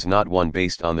 It was not one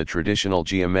based on the traditional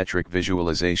geometric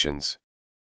visualizations,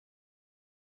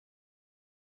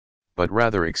 but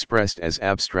rather expressed as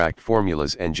abstract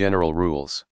formulas and general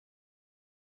rules.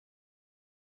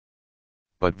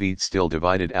 But Vite still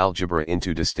divided algebra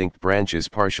into distinct branches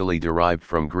partially derived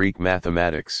from Greek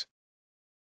mathematics.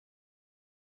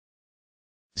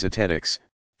 Zotetics,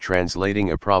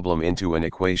 translating a problem into an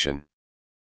equation.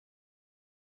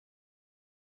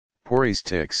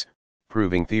 Poistics,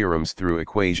 proving theorems through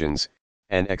equations,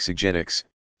 and exegetics,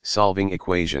 solving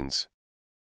equations.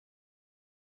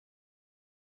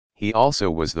 He also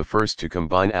was the first to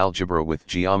combine algebra with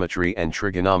geometry and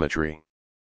trigonometry.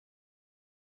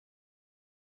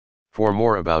 For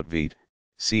more about Vite,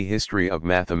 see History of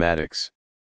Mathematics.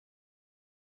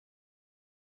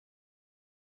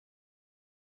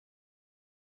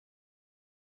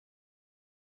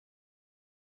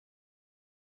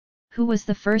 Who was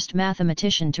the first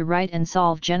mathematician to write and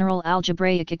solve general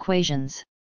algebraic equations?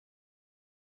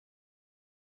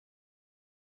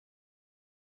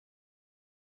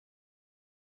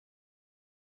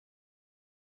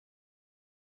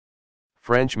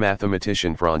 French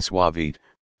mathematician François Vite,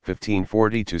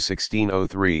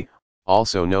 1540–1603,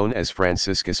 also known as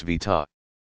Franciscus Vita,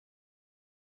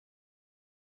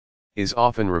 is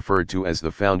often referred to as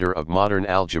the founder of modern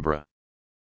algebra.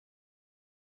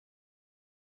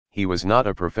 He was not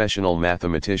a professional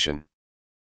mathematician,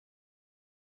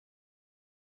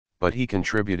 but he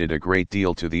contributed a great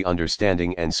deal to the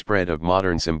understanding and spread of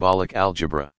modern symbolic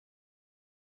algebra.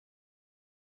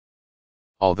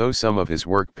 Although some of his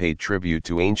work paid tribute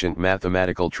to ancient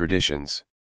mathematical traditions,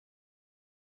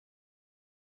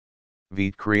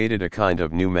 Vite created a kind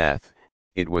of new math.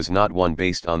 It was not one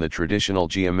based on the traditional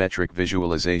geometric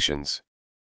visualizations,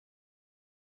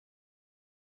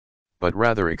 but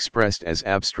rather expressed as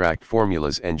abstract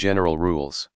formulas and general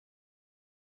rules.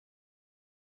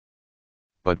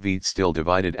 But Vite still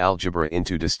divided algebra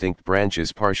into distinct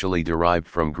branches partially derived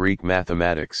from Greek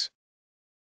mathematics.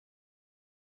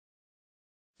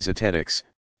 Zotetics,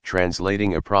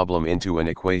 translating a problem into an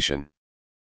equation.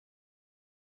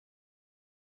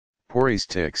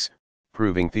 Poistics,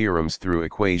 proving theorems through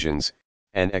equations,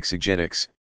 and exegetics,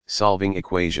 solving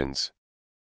equations.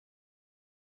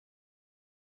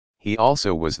 He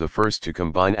also was the first to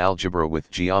combine algebra with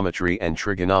geometry and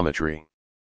trigonometry.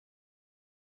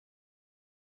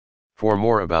 For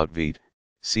more about Vite,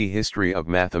 see History of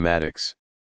Mathematics.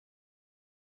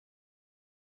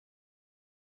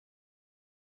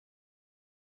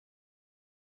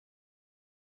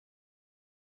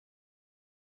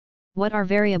 What are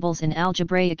variables in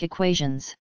algebraic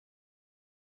equations?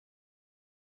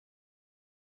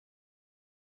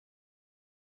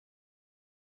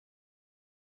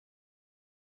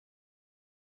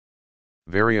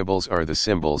 Variables are the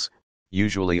symbols,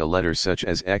 usually a letter such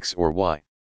as x or y,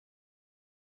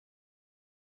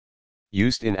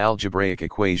 used in algebraic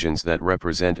equations that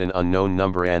represent an unknown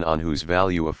number n on whose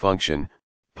value a function,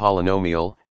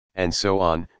 polynomial, and so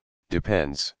on,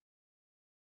 depends.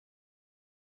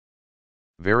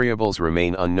 Variables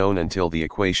remain unknown until the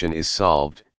equation is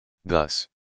solved, thus,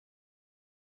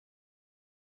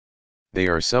 they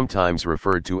are sometimes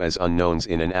referred to as unknowns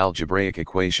in an algebraic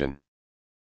equation.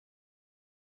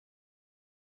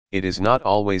 It is not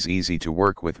always easy to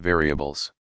work with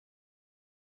variables,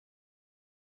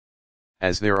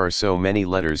 as there are so many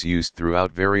letters used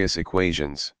throughout various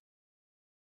equations.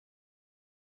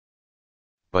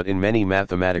 But in many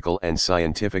mathematical and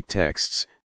scientific texts,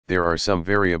 there are some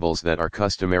variables that are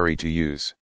customary to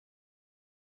use.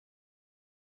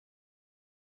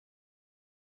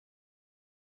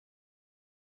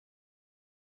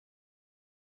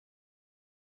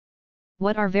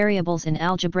 What are variables in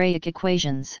algebraic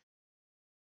equations?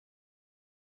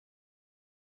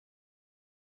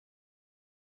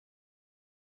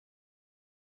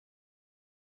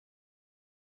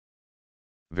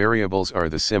 Variables are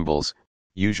the symbols,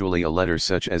 usually a letter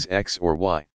such as x or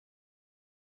y,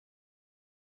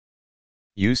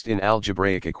 used in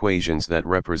algebraic equations that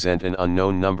represent an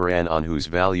unknown number n on whose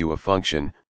value a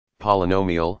function,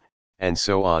 polynomial, and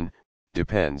so on,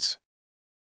 depends.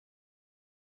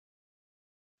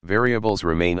 Variables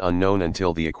remain unknown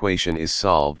until the equation is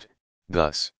solved,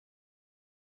 thus,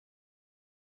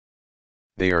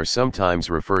 they are sometimes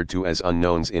referred to as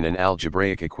unknowns in an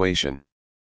algebraic equation.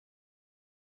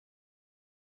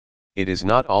 It is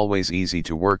not always easy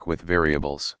to work with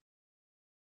variables,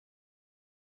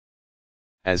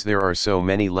 as there are so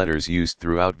many letters used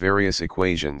throughout various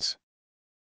equations.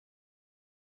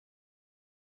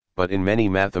 But in many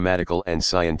mathematical and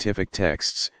scientific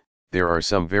texts, there are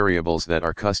some variables that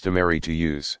are customary to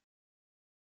use.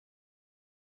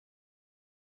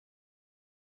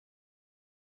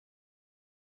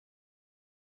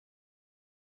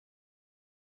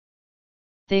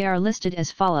 They are listed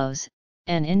as follows: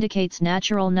 n indicates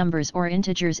natural numbers or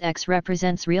integers, x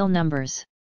represents real numbers.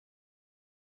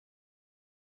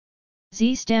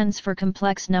 Z stands for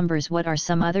complex numbers. What are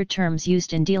some other terms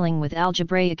used in dealing with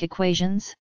algebraic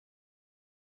equations?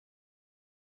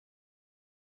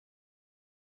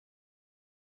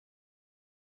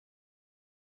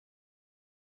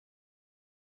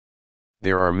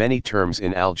 There are many terms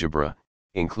in algebra,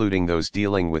 including those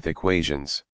dealing with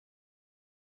equations.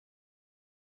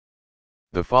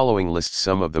 The following lists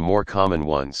some of the more common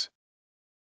ones.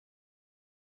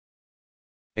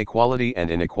 Equality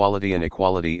and inequality. An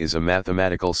equality is a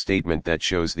mathematical statement that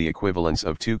shows the equivalence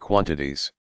of two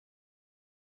quantities.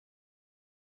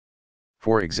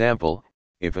 For example,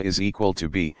 if A is equal to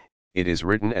B, it is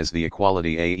written as the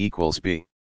equality A equals B.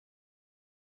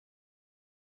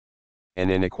 An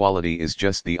inequality is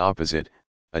just the opposite,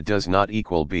 A does not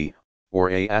equal B, or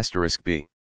A asterisk B.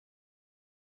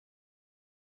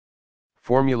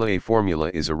 Formula. A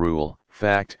formula is a rule,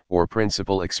 fact, or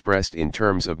principle expressed in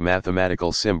terms of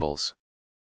mathematical symbols,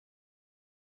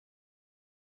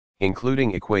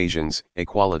 including equations,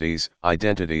 equalities,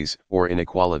 identities, or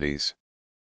inequalities.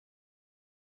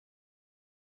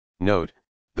 Note,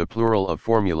 the plural of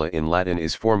formula in Latin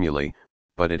is formulae,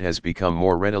 but it has become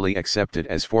more readily accepted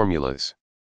as formulas.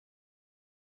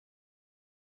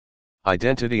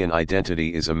 Identity. An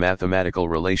identity is a mathematical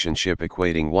relationship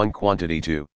equating one quantity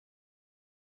to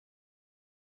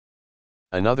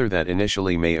another that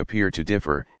initially may appear to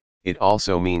differ. It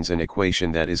also means an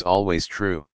equation that is always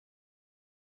true,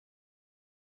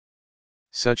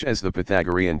 such as the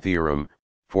Pythagorean theorem.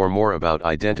 For more about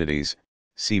identities,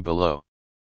 see below.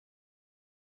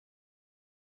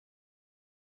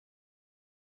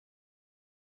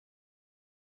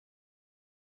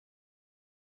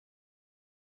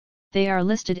 They are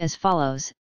listed as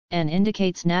follows: n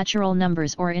indicates natural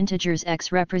numbers or integers,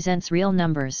 x represents real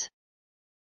numbers.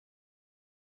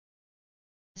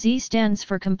 Z stands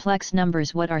for complex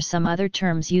numbers. What are some other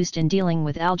terms used in dealing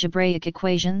with algebraic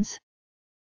equations?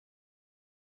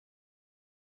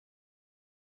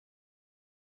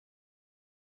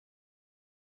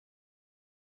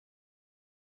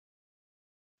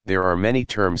 There are many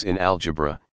terms in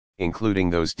algebra, including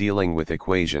those dealing with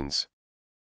equations.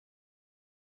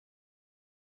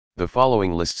 The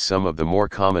following lists some of the more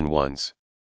common ones.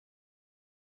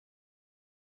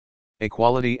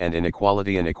 Equality and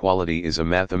inequality. An equality is a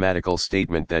mathematical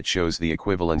statement that shows the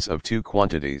equivalence of two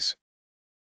quantities.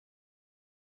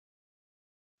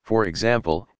 For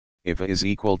example, if A is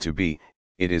equal to B,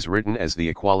 it is written as the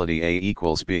equality A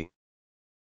equals B.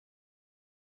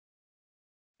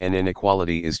 An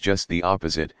inequality is just the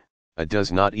opposite, A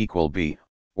does not equal B,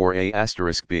 or A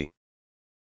asterisk B.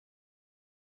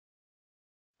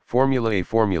 Formula. A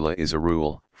formula is a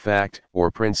rule, fact, or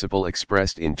principle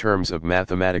expressed in terms of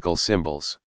mathematical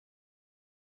symbols,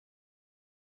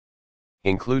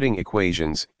 including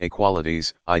equations,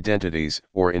 equalities, identities,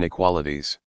 or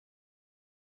inequalities.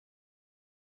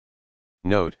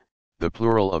 Note, the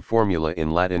plural of formula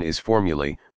in Latin is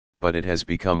formulae, but it has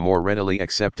become more readily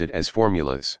accepted as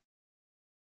formulas.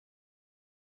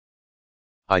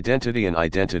 Identity. An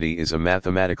identity is a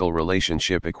mathematical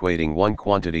relationship equating one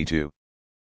quantity to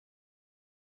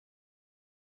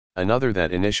another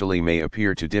that initially may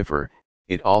appear to differ.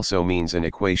 It also means an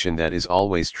equation that is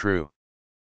always true,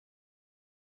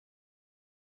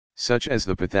 such as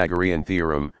the Pythagorean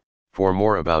theorem. For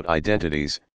more about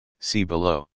identities, see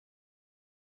below.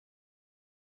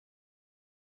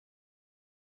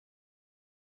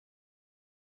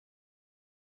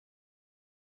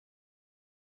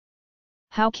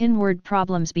 How can word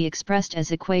problems be expressed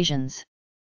as equations?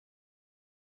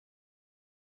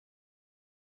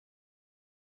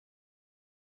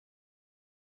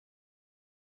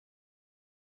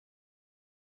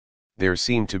 There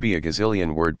seem to be a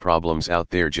gazillion word problems out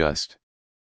there just.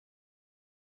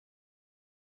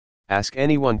 Ask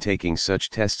anyone taking such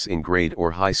tests in grade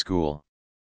or high school.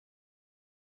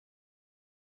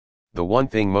 The one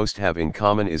thing most have in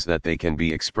common is that they can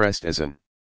be expressed as an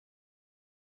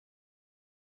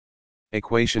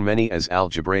equation, many as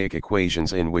algebraic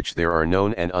equations in which there are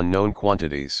known and unknown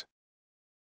quantities.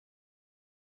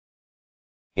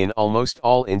 In almost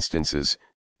all instances,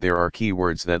 there are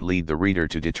keywords that lead the reader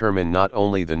to determine not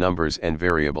only the numbers and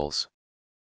variables,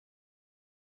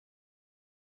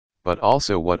 but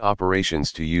also what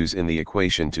operations to use in the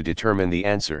equation to determine the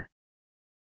answer.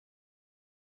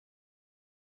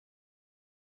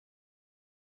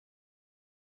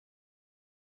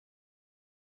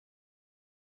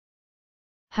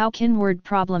 How can word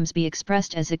problems be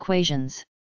expressed as equations?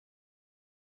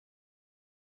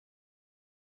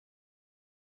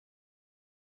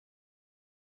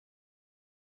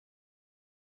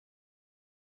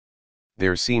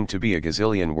 There seem to be a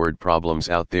gazillion word problems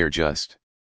out there just.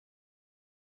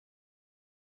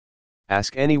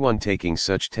 Ask anyone taking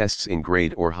such tests in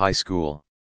grade or high school.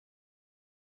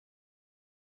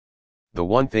 The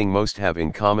one thing most have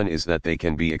in common is that they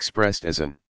can be expressed as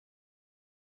an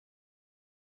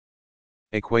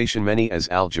equation, many as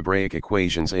algebraic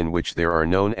equations in which there are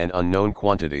known and unknown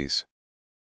quantities.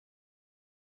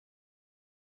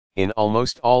 In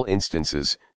almost all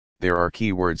instances, there are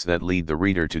keywords that lead the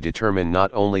reader to determine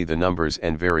not only the numbers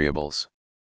and variables,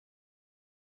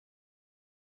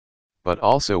 but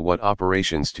also what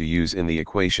operations to use in the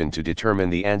equation to determine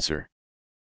the answer.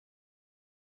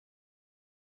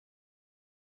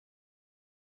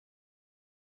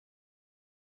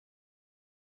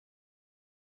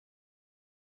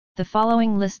 The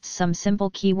following lists some simple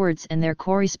keywords and their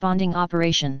corresponding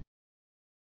operation.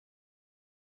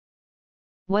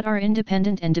 What are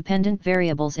independent and dependent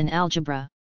variables in algebra?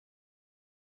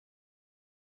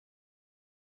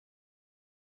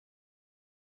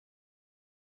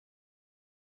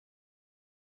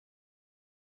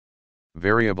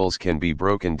 Variables can be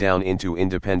broken down into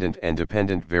independent and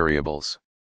dependent variables.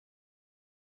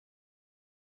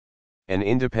 An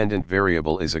independent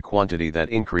variable is a quantity that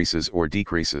increases or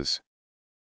decreases,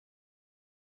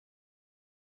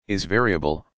 is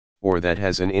variable, or that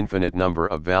has an infinite number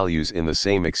of values in the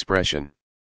same expression.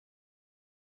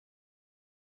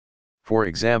 For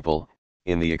example,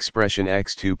 in the expression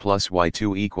x2 plus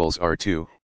y2 equals r2,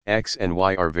 x and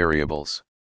y are variables.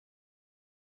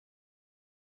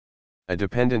 A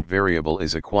dependent variable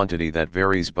is a quantity that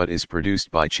varies but is produced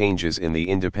by changes in the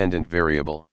independent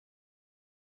variable.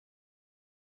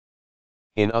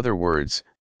 In other words,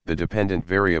 the dependent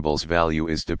variable's value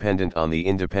is dependent on the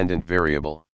independent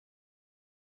variable.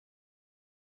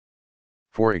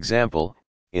 For example,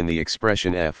 in the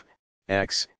expression f,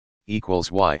 x,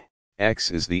 equals y, x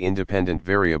is the independent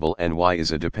variable and y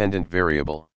is a dependent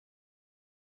variable.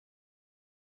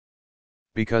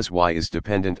 Because y is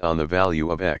dependent on the value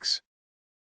of x.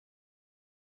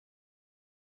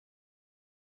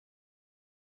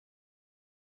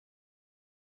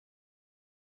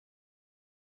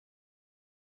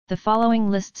 The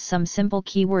following lists some simple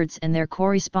keywords and their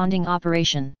corresponding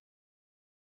operation.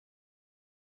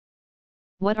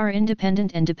 What are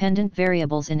independent and dependent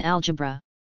variables in algebra?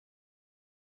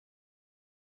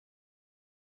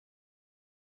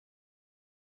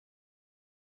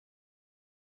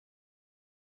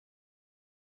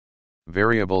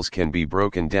 Variables can be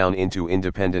broken down into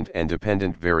independent and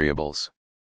dependent variables.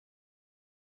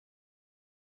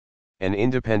 An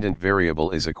independent variable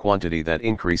is a quantity that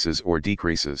increases or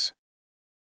decreases,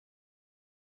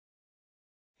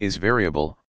 is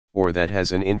variable, or that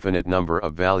has an infinite number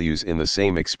of values in the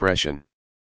same expression.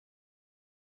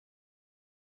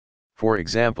 For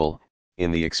example,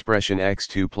 in the expression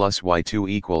x2 plus y2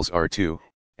 equals r2,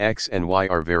 x and y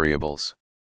are variables.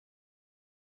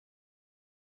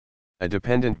 A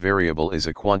dependent variable is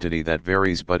a quantity that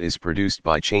varies but is produced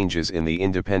by changes in the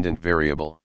independent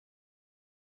variable.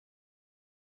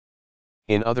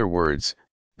 In other words,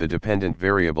 the dependent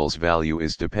variable's value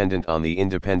is dependent on the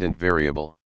independent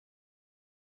variable.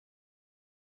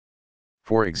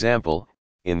 For example,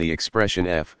 in the expression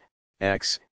f,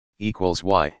 x, equals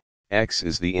y, x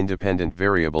is the independent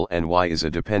variable and y is a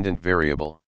dependent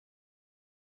variable.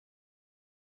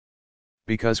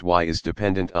 Because y is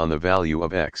dependent on the value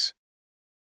of x.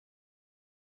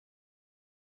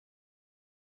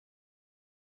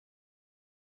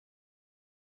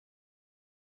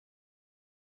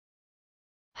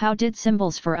 How did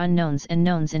symbols for unknowns and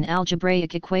knowns in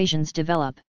algebraic equations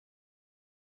develop?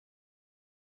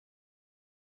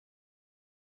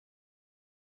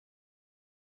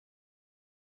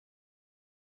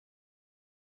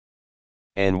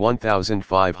 In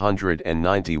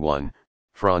 1591,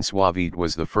 François Vide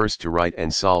was the first to write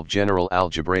and solve general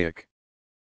algebraic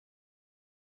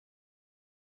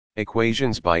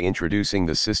equations by introducing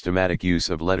the systematic use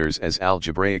of letters as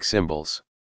algebraic symbols.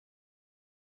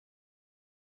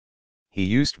 He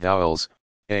used vowels,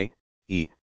 a, e,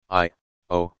 I,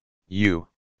 o, u,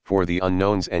 for the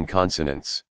unknowns and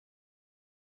consonants.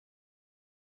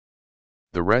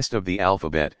 The rest of the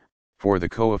alphabet, for the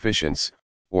coefficients,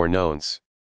 or knowns.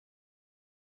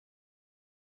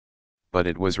 But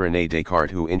it was René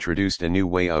Descartes who introduced a new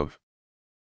way of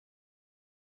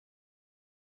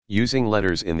using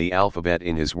letters in the alphabet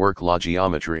in his work La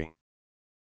Géométrie.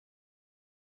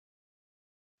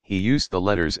 He used the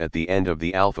letters at the end of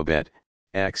the alphabet,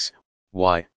 X,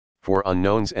 Y, for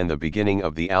unknowns and the beginning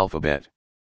of the alphabet,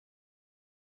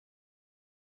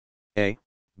 A,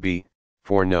 B,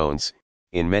 for knowns.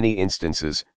 In many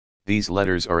instances, these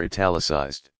letters are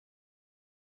italicized.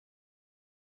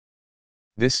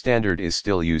 This standard is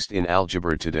still used in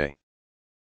algebra today.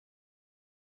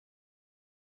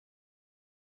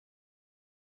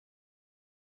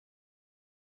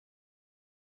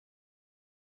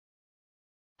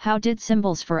 How did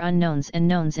symbols for unknowns and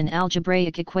knowns in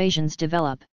algebraic equations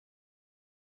develop?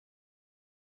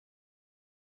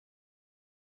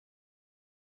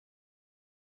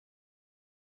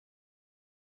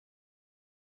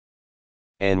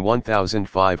 In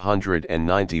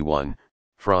 1591,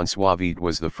 François Vide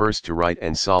was the first to write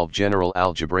and solve general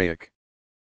algebraic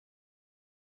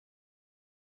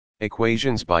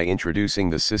equations by introducing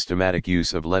the systematic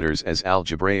use of letters as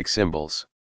algebraic symbols.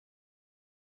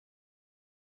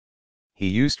 He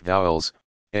used vowels,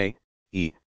 a,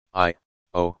 e, I,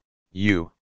 o,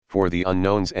 u, for the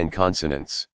unknowns and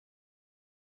consonants.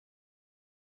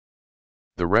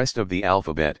 The rest of the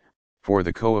alphabet, for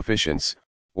the coefficients,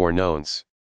 or knowns.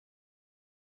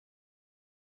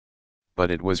 But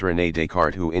it was René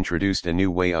Descartes who introduced a new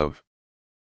way of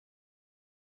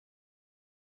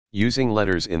using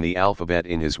letters in the alphabet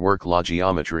in his work La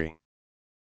Géométrie.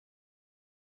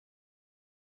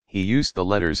 He used the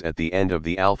letters at the end of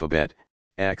the alphabet,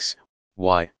 X,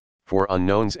 Y, for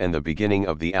unknowns and the beginning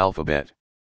of the alphabet,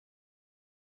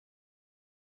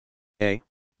 A,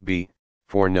 B,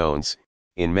 for knowns.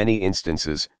 In many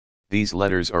instances, these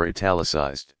letters are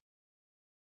italicized.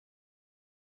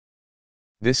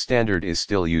 This standard is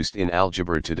still used in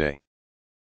algebra today.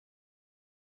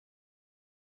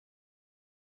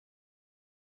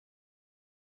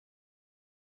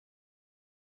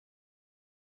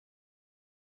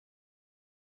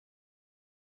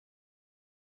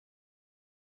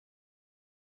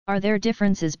 Are there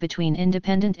differences between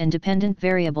independent and dependent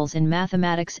variables in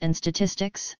mathematics and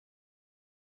statistics?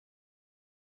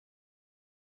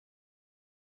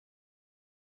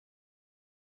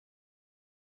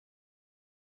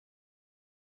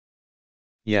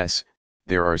 Yes,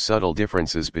 there are subtle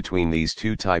differences between these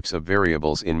two types of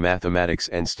variables in mathematics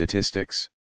and statistics.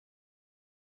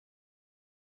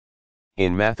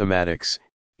 In mathematics,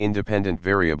 independent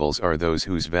variables are those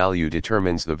whose value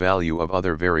determines the value of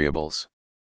other variables.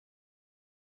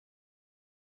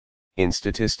 In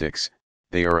statistics,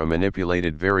 they are a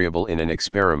manipulated variable in an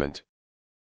experiment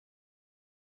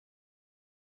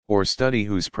or study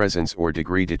whose presence or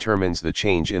degree determines the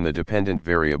change in the dependent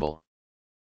variable.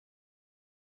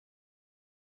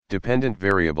 Dependent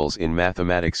variables in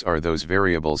mathematics are those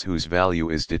variables whose value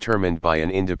is determined by an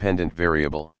independent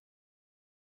variable.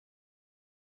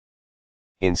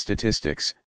 In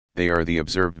statistics, they are the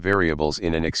observed variables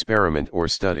in an experiment or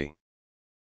study,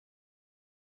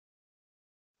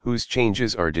 whose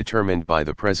changes are determined by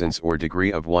the presence or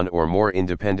degree of one or more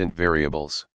independent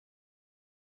variables.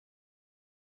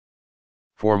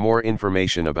 For more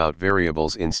information about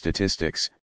variables in statistics,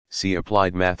 see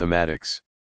Applied Mathematics.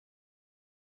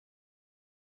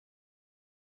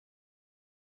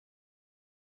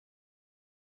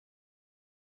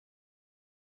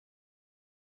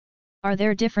 Are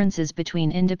there differences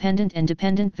between independent and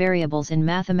dependent variables in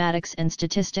mathematics and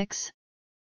statistics?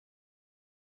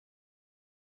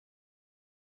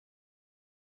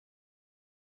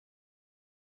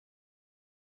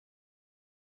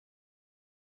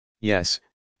 Yes,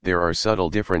 there are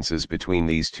subtle differences between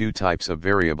these two types of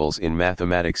variables in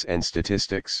mathematics and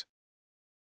statistics.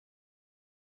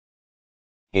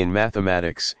 In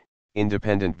mathematics,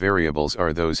 independent variables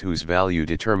are those whose value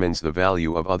determines the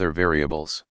value of other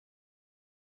variables.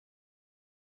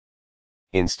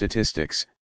 In statistics,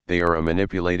 they are a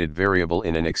manipulated variable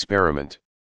in an experiment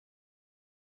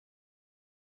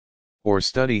or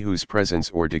study whose presence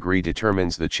or degree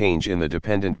determines the change in the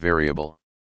dependent variable.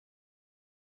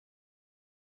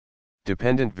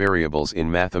 Dependent variables in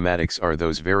mathematics are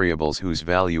those variables whose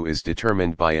value is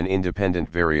determined by an independent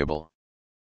variable.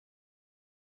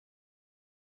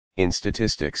 In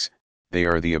statistics, they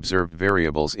are the observed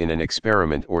variables in an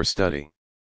experiment or study,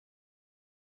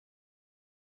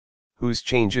 whose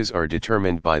changes are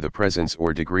determined by the presence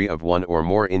or degree of one or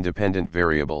more independent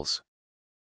variables.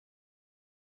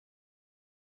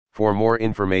 For more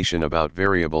information about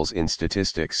variables in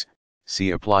statistics,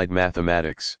 see Applied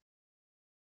Mathematics.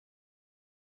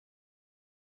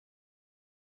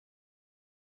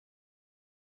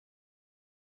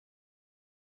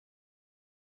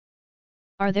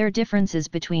 Are there differences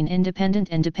between independent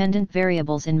and dependent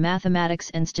variables in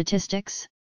mathematics and statistics?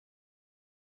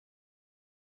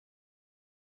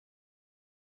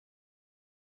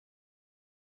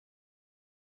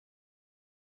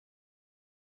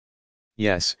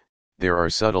 Yes, there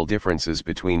are subtle differences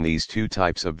between these two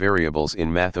types of variables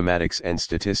in mathematics and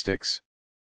statistics.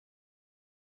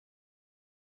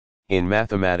 In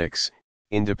mathematics,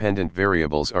 independent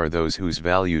variables are those whose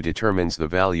value determines the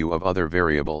value of other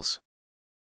variables.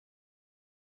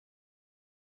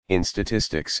 In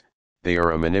statistics, they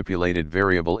are a manipulated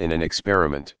variable in an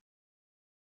experiment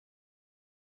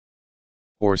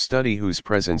or study whose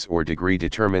presence or degree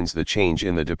determines the change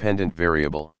in the dependent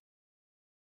variable.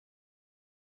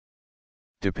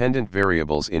 Dependent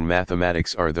variables in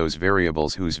mathematics are those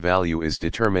variables whose value is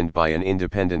determined by an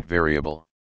independent variable.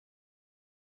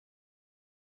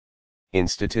 In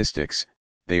statistics,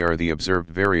 they are the observed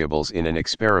variables in an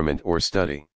experiment or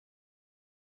study,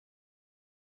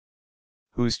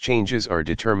 whose changes are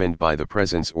determined by the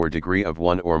presence or degree of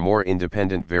one or more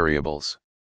independent variables.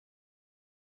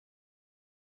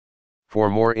 For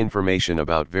more information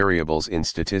about variables in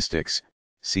statistics,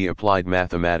 see Applied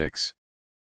Mathematics.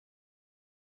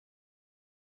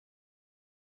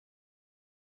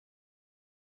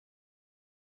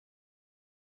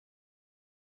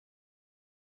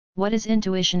 What is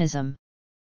intuitionism?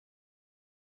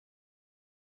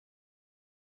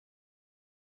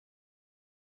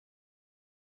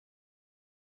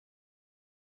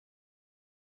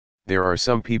 There are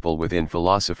some people within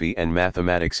philosophy and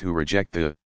mathematics who reject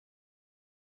the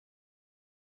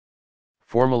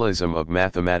formalism of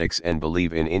mathematics and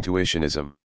believe in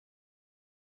intuitionism,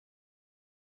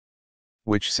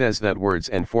 which says that words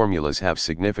and formulas have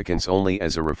significance only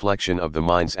as a reflection of the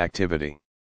mind's activity.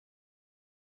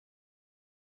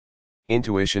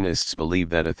 Intuitionists believe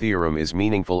that a theorem is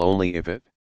meaningful only if it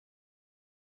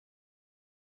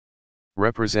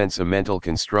represents a mental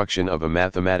construction of a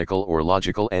mathematical or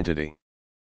logical entity.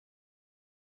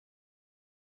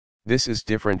 This is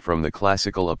different from the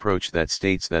classical approach that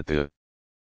states that the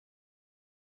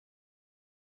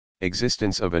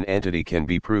existence of an entity can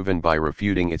be proven by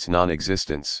refuting its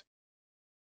non-existence.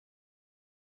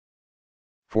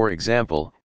 For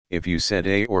example, if you said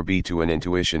A or B to an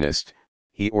intuitionist,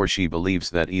 he or she believes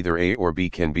that either A or B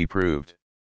can be proved.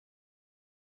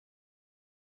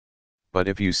 But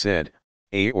if you said,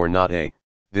 A or not A,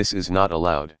 this is not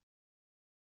allowed,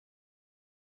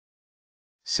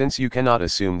 since you cannot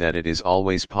assume that it is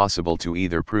always possible to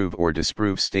either prove or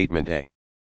disprove statement A.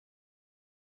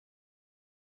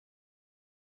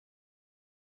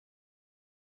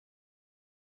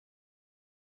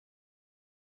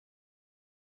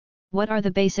 What are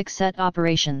the basic set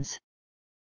operations?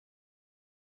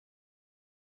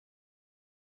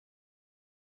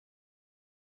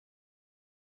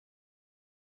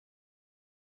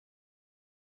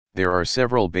 There are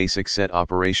several basic set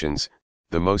operations,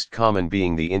 the most common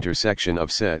being the intersection of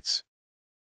sets,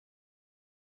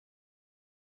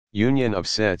 union of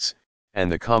sets,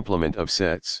 and the complement of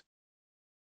sets.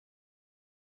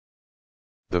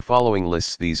 The following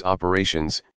lists these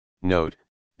operations. Note,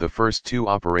 the first two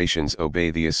operations obey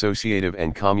the associative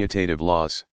and commutative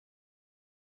laws,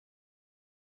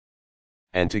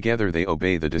 and together they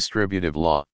obey the distributive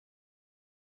law.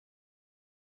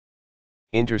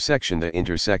 Intersection: the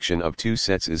intersection of two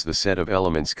sets is the set of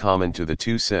elements common to the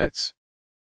two sets.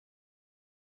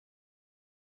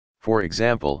 For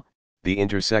example, the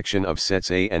intersection of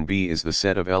sets A and B is the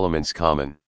set of elements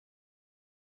common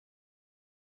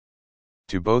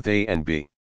to both A and B.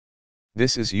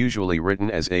 This is usually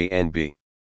written as A and B.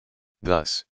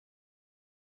 Thus,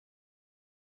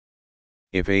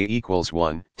 if A equals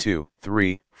 1, 2,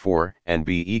 3, 4, and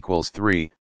B equals 3,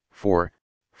 4,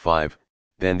 5,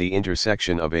 then the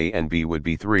intersection of A and B would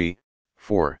be 3,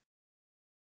 4.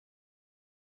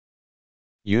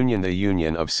 Union: the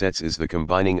union of sets is the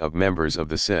combining of members of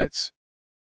the sets.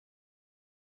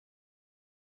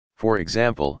 For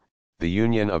example, the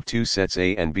union of two sets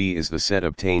A and B is the set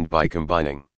obtained by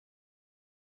combining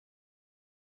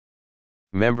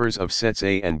Members of sets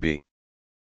A and B.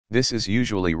 This is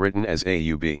usually written as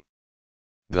AUB.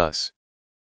 Thus,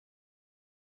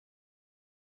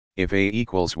 if A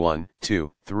equals 1,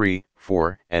 2, 3,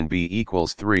 4, and B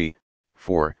equals 3,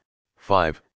 4,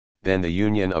 5, then the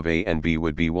union of A and B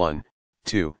would be 1,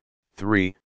 2,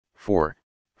 3, 4,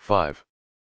 5.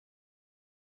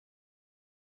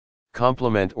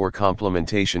 Complement or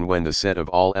complementation when the set of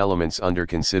all elements under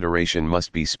consideration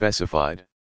must be specified.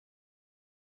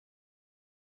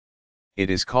 It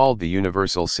is called the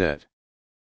universal set.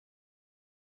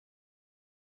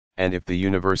 And if the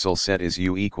universal set is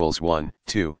U equals 1,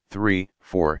 2, 3,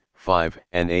 4, 5,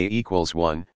 and A equals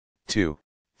 1, 2,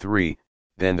 3,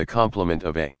 then the complement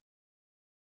of A,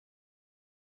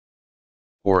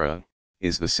 or A,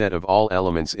 is the set of all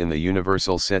elements in the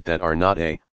universal set that are not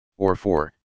A, or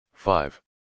 4, 5.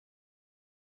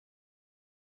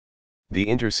 The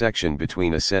intersection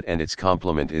between a set and its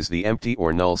complement is the empty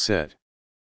or null set.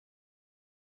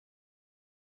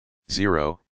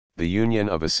 0. The union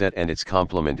of a set and its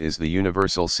complement is the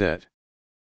universal set.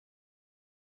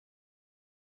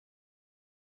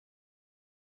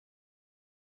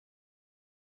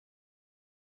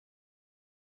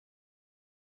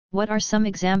 What are some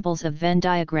examples of Venn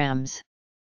diagrams?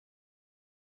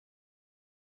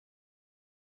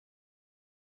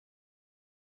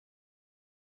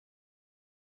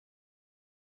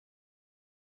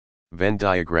 Venn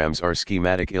diagrams are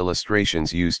schematic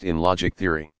illustrations used in logic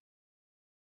theory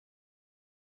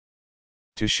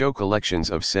to show collections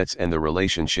of sets and the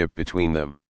relationship between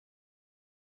them.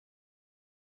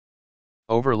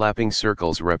 Overlapping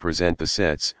circles represent the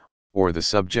sets, or the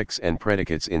subjects and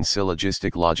predicates in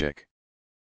syllogistic logic.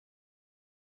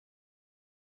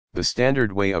 The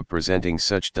standard way of presenting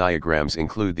such diagrams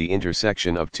include the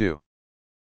intersection of two.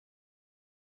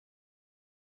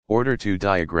 Order 2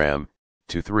 diagram,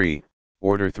 to 3,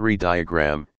 order 3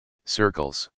 diagram,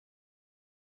 circles.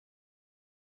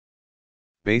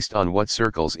 Based on what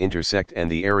circles intersect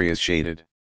and the areas shaded.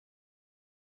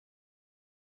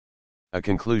 A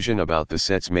conclusion about the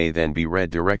sets may then be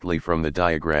read directly from the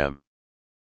diagram.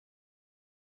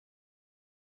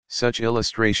 Such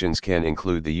illustrations can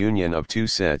include the union of two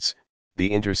sets,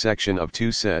 the intersection of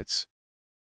two sets,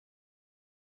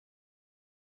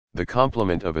 the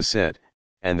complement of a set,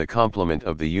 and the complement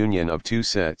of the union of two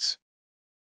sets.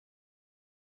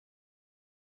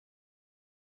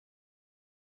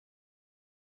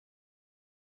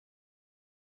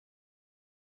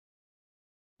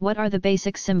 What are the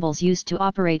basic symbols used to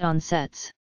operate on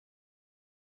sets?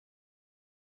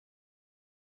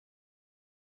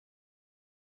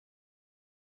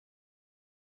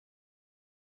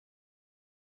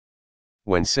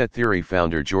 When set theory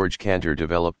founder George Cantor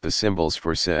developed the symbols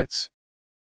for sets,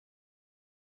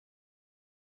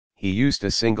 he used a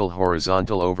single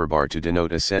horizontal overbar to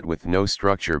denote a set with no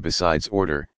structure besides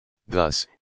order, thus,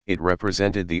 it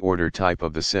represented the order type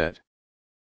of the set.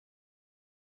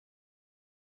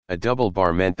 A double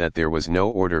bar meant that there was no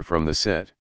order from the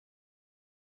set,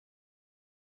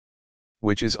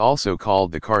 which is also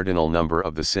called the cardinal number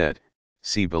of the set,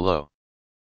 see below.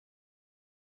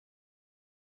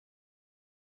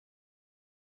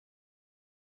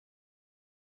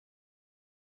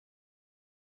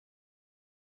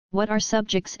 What are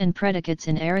subjects and predicates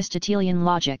in Aristotelian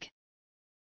logic?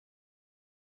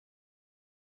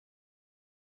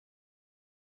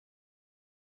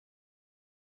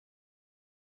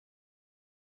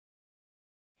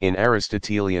 In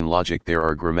Aristotelian logic there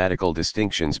are grammatical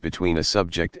distinctions between a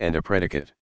subject and a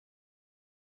predicate.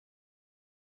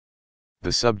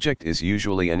 The subject is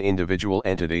usually an individual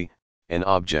entity, an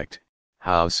object,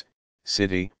 house,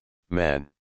 city, man,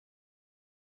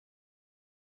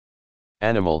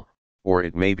 animal, or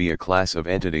it may be a class of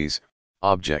entities,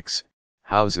 objects,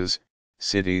 houses,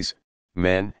 cities,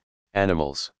 men,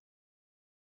 animals.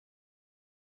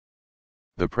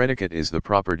 The predicate is the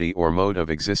property or mode of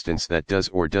existence that does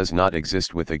or does not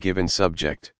exist with a given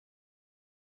subject.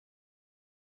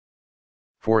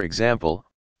 For example,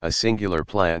 a singular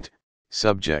plant,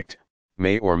 subject,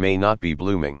 may or may not be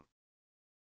blooming.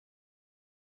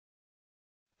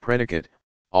 Predicate,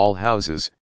 all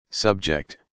houses,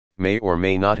 subject, may or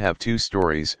may not have 2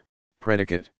 stories,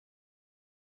 predicate.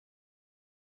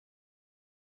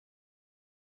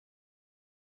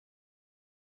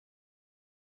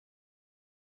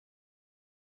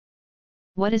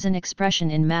 What is an expression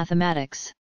in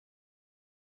mathematics?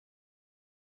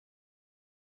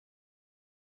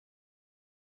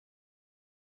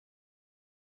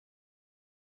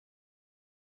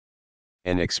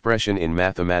 An expression in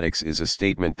mathematics is a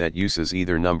statement that uses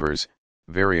either numbers,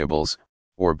 variables,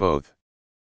 or both.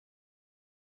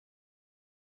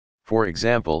 For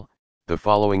example, the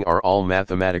following are all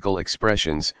mathematical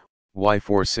expressions: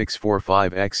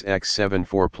 y4645x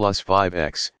x74 plus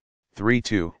 5x,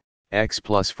 32, x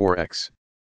plus 4x,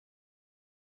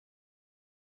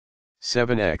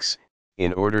 7x.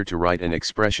 In order to write an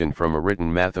expression from a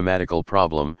written mathematical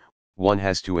problem, one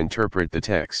has to interpret the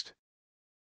text.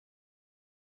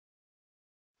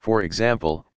 For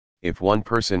example, if one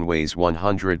person weighs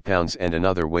 100 pounds and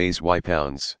another weighs y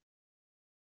pounds,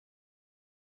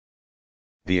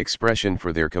 the expression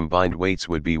for their combined weights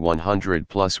would be 100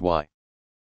 plus y.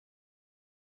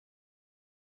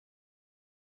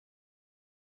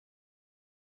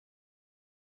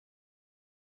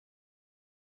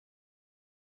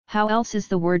 How else is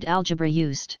the word algebra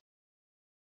used?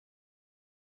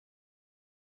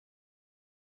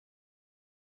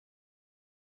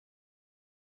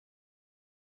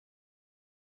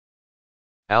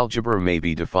 Algebra may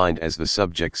be defined as the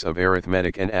subjects of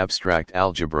arithmetic and abstract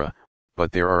algebra,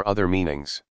 but there are other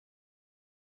meanings.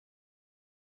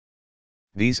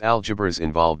 These algebras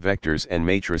involve vectors and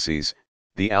matrices,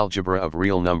 the algebra of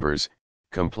real numbers,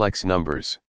 complex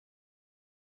numbers,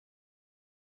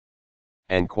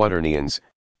 and quaternions,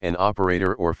 an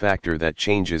operator or factor that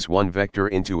changes one vector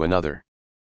into another.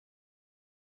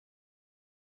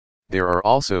 There are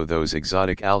also those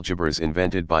exotic algebras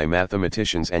invented by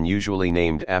mathematicians and usually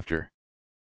named after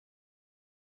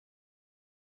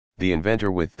the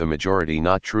inventor, with the majority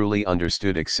not truly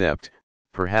understood except,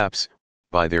 perhaps,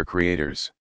 by their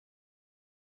creators.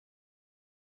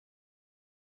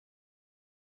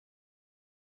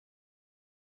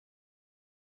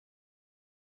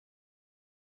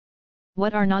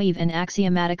 What are naive and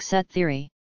axiomatic set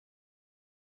theory?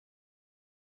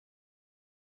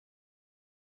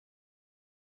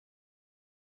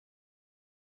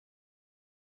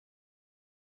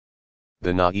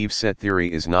 The naive set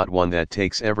theory is not one that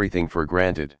takes everything for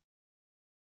granted.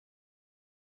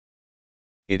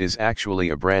 It is actually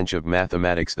a branch of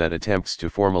mathematics that attempts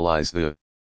to formalize the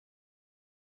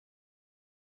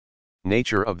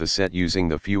nature of the set using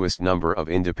the fewest number of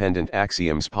independent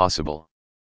axioms possible.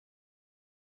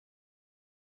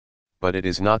 But it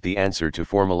is not the answer to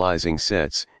formalizing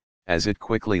sets, as it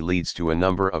quickly leads to a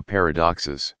number of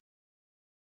paradoxes.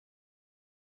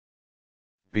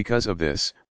 Because of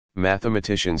this,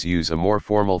 mathematicians use a more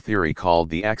formal theory called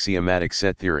the axiomatic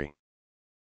set theory,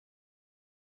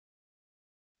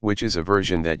 which is a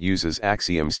version that uses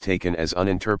axioms taken as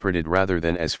uninterpreted rather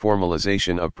than as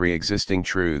formalization of pre-existing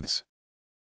truths.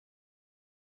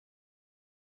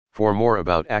 For more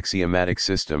about axiomatic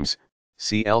systems,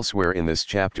 see elsewhere in this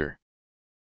chapter.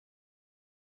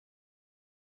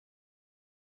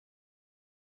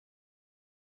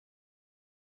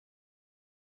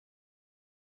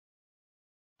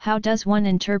 How does one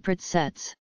interpret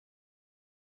sets?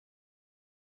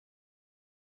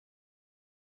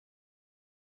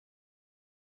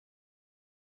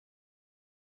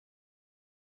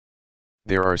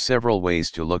 There are several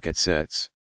ways to look at sets.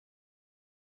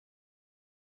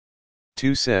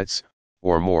 Two sets,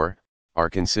 or more,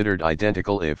 are considered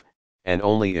identical if, and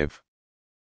only if,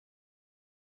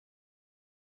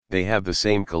 they have the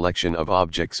same collection of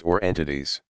objects or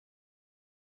entities.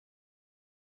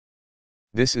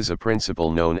 This is a principle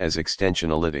known as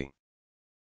extensionality.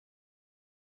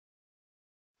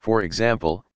 For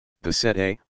example, the set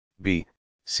A, B,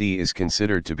 C is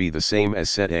considered to be the same as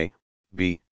set A,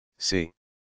 B, C.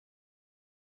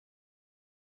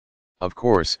 Of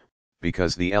course,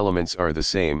 because the elements are the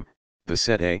same, the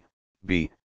set A, B,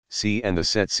 C and the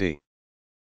set C,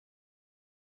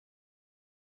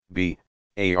 B,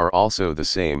 A are also the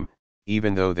same,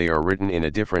 even though they are written in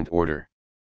a different order.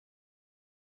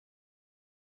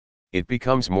 It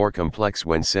becomes more complex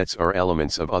when sets are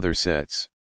elements of other sets.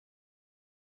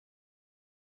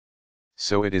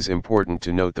 So it is important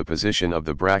to note the position of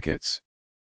the brackets.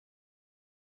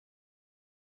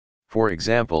 For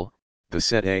example, the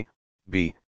set A,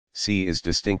 B, C is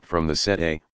distinct from the set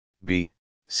A, B,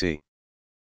 C.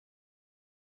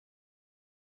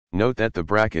 Note that the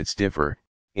brackets differ.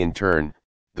 In turn,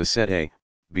 the set A,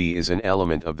 B is an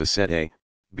element of the set A,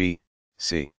 B,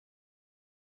 C.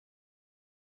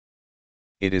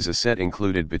 It is a set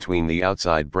included between the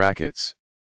outside brackets.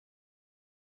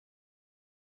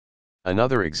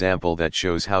 Another example that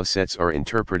shows how sets are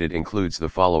interpreted includes the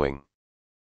following.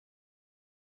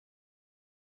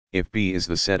 If B is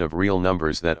the set of real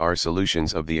numbers that are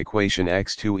solutions of the equation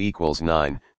x2 equals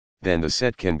 9, then the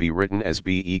set can be written as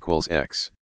B equals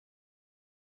x.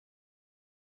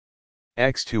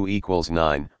 x2 equals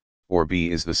 9, or B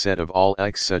is the set of all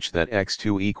x such that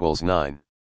x2 equals 9.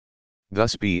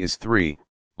 Thus B is 3,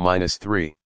 minus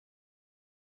 3.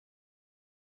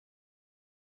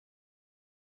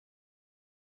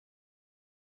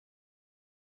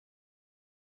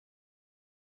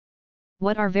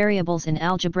 What are variables in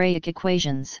algebraic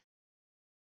equations?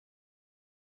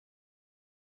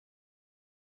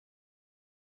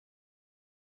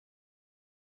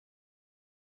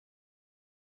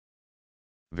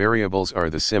 Variables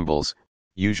are the symbols,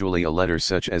 usually a letter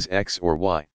such as x or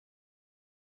y,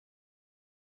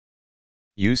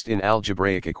 used in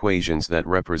algebraic equations that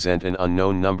represent an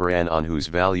unknown number n on whose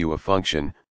value a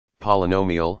function,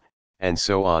 polynomial, and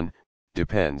so on,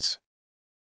 depends.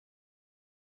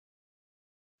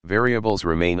 Variables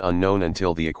remain unknown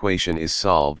until the equation is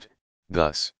solved,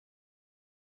 thus,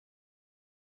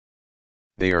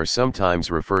 they are sometimes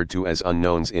referred to as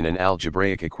unknowns in an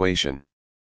algebraic equation.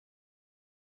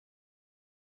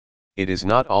 It is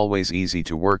not always easy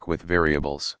to work with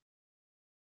variables,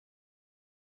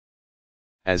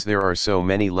 as there are so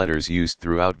many letters used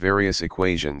throughout various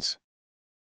equations.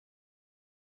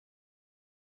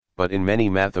 But in many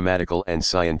mathematical and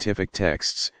scientific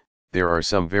texts, there are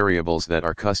some variables that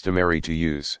are customary to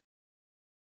use.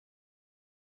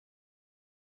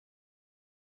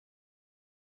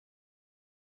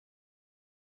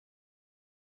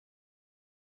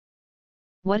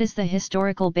 What is the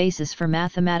historical basis for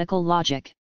mathematical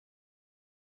logic?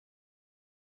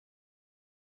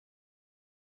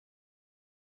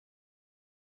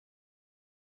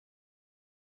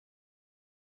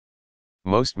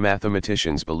 Most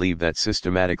mathematicians believe that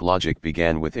systematic logic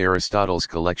began with Aristotle's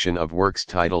collection of works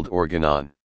titled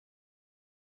Organon,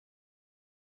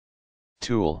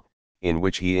 Tool, in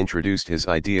which he introduced his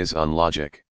ideas on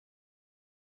logic.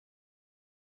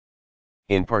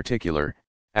 In particular,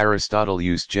 Aristotle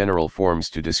used general forms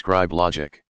to describe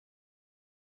logic,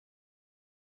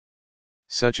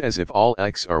 such as if all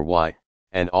x are y,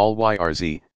 and all y are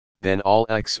z, then all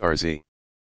x are z.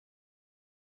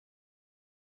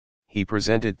 He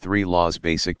presented three laws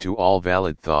basic to all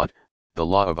valid thought: the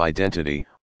law of identity,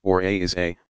 or A is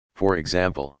A, for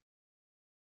example.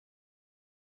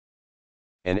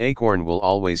 An acorn will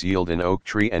always yield an oak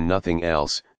tree and nothing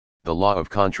else, the law of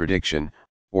contradiction,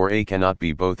 or A cannot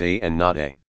be both A and not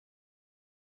A.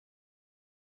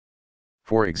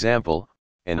 For example,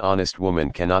 an honest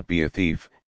woman cannot be a thief,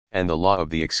 and the law of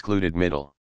the excluded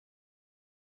middle.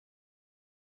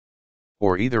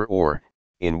 Or either or,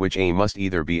 in which A must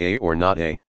either be A or not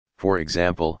A, for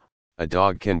example, a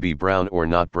dog can be brown or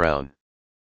not brown.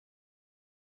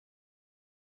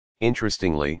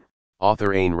 Interestingly, author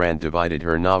Ayn Rand divided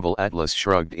her novel Atlas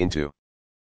Shrugged into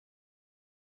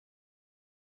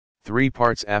 3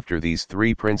 parts after these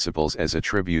 3 principles as a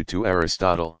tribute to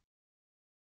Aristotle.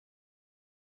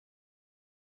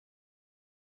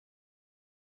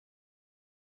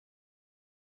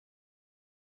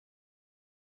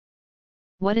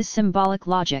 What is symbolic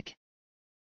logic?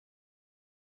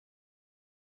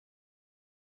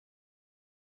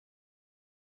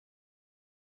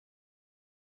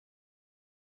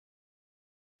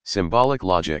 Symbolic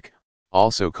logic,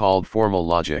 also called formal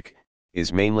logic,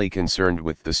 is mainly concerned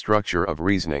with the structure of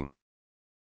reasoning.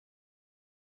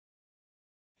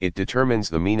 It determines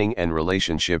the meaning and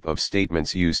relationship of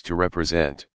statements used to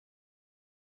represent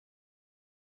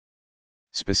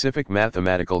specific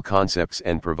mathematical concepts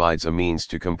and provides a means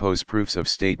to compose proofs of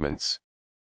statements.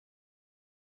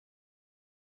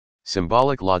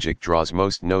 Symbolic logic draws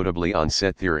most notably on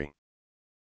set theory.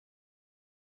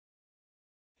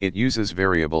 It uses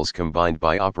variables combined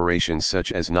by operations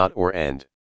such as not or and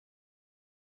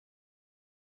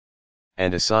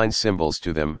assigns symbols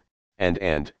to them,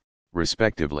 and,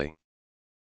 respectively.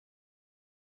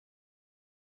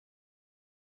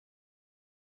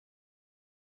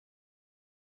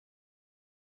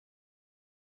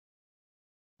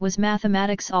 Was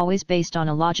mathematics always based on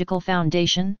a logical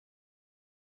foundation?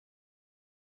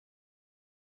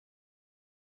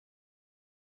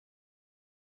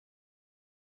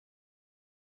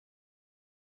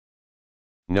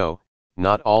 No,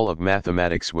 not all of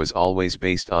mathematics was always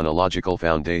based on a logical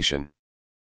foundation.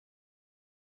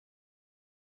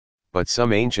 But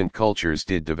some ancient cultures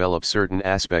did develop certain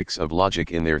aspects of logic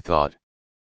in their thought.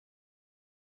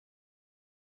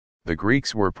 The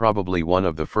Greeks were probably one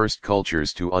of the first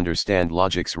cultures to understand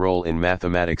logic's role in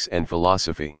mathematics and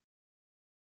philosophy.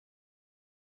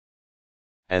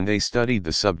 And they studied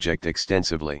the subject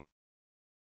extensively.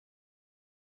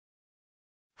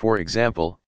 For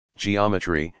example,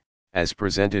 geometry, as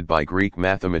presented by Greek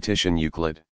mathematician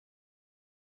Euclid.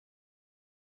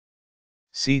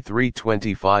 c.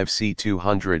 325–c.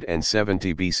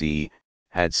 270 BCE,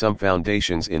 had some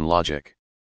foundations in logic.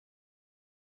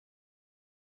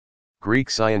 Greek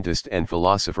scientist and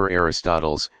philosopher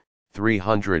Aristotle's,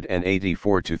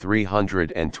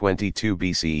 384–322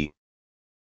 BCE,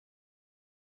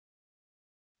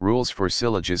 Rules for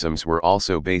syllogisms were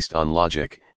also based on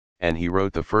logic, and he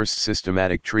wrote the first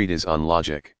systematic treatise on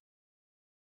logic.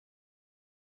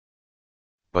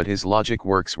 But his logic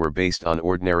works were based on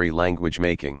ordinary language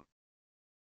making,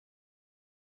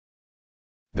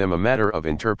 them a matter of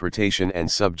interpretation and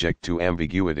subject to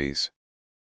ambiguities.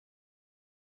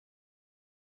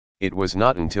 It was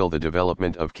not until the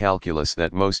development of calculus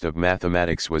that most of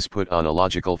mathematics was put on a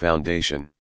logical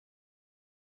foundation.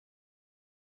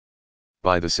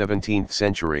 By the 17th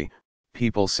century,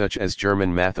 people such as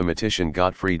German mathematician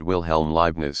Gottfried Wilhelm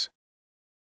Leibniz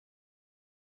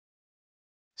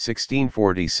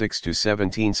 (1646 to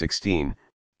 1716)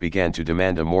 began to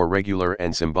demand a more regular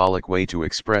and symbolic way to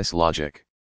express logic.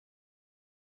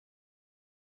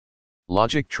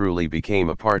 Logic truly became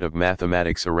a part of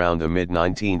mathematics around the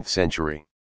mid-19th century,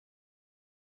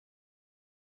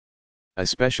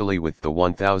 especially with the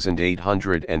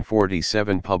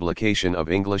 1847 publication of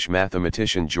English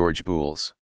mathematician George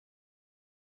Boole's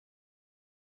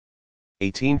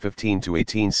 1815 to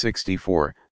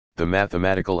 1864, the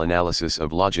mathematical analysis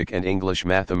of logic, and English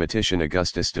mathematician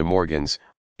Augustus de Morgan's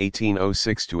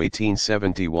 1806 to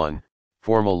 1871,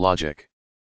 formal logic.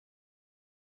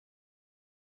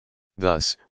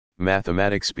 Thus,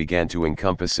 mathematics began to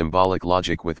encompass symbolic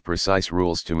logic with precise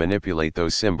rules to manipulate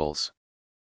those symbols.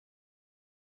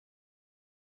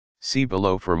 See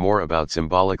below for more about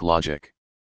symbolic logic.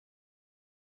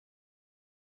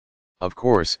 Of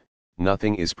course,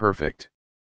 nothing is perfect.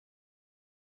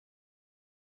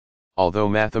 Although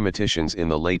mathematicians in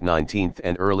the late 19th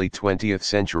and early 20th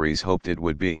centuries hoped it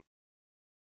would be.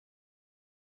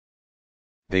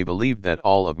 They believed that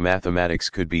all of mathematics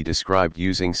could be described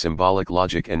using symbolic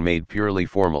logic and made purely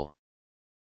formal.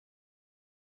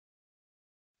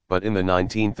 But in the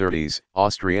 1930s,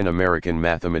 Austrian-American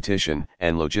mathematician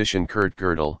and logician Kurt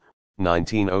Gödel,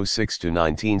 1906 to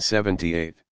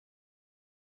 1978,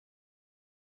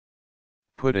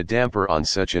 put a damper on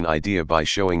such an idea by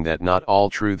showing that not all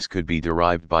truths could be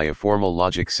derived by a formal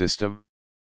logic system.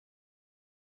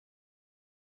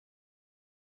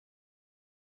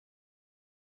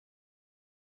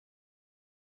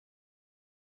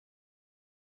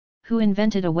 Who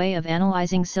invented a way of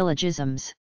analyzing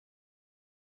syllogisms?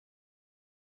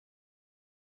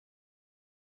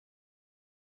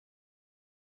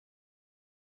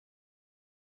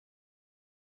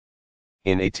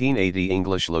 In 1880,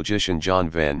 English logician John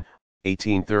Venn,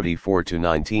 1834 to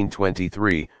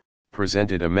 1923,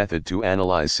 presented a method to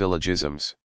analyze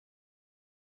syllogisms,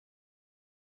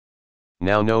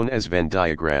 now known as Venn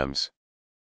diagrams.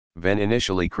 Venn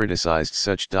initially criticized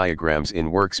such diagrams in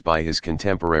works by his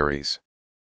contemporaries,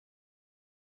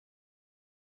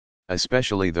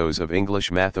 especially those of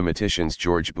English mathematicians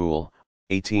George Boole,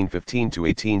 1815 to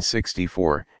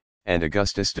 1864, and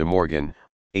Augustus de Morgan,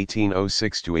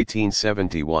 1806 to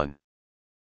 1871.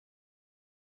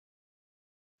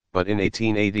 But in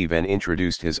 1880 Venn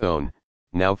introduced his own,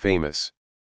 now famous,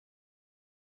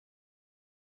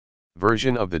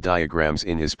 version of the diagrams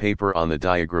in his paper on the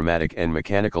diagrammatic and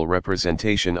mechanical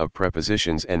representation of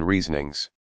prepositions and reasonings.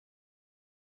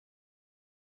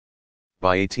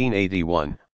 By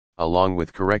 1881, along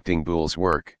with correcting Boole's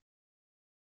work,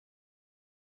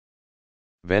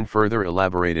 Venn further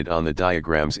elaborated on the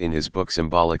diagrams in his book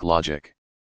Symbolic Logic.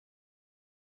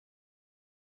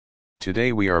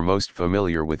 Today we are most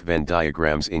familiar with Venn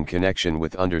diagrams in connection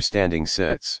with understanding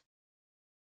sets.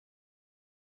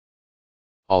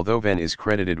 Although Venn is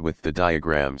credited with the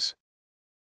diagrams,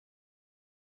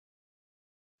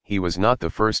 he was not the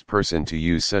first person to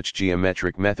use such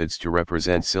geometric methods to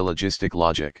represent syllogistic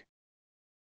logic.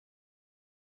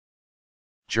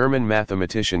 German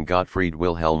mathematician Gottfried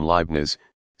Wilhelm Leibniz,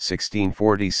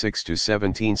 1646 to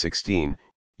 1716,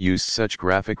 used such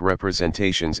graphic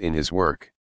representations in his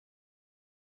work.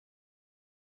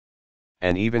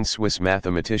 And even Swiss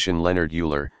mathematician Leonhard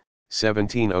Euler,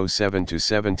 1707 to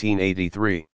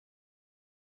 1783,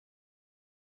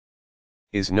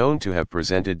 is known to have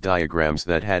presented diagrams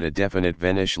that had a definite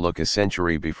Vennish look a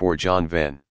century before John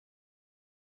Venn.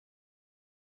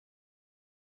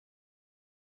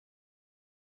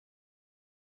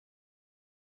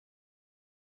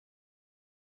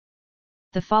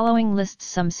 The following lists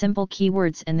some simple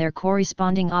keywords and their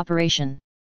corresponding operation.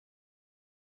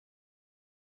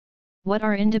 What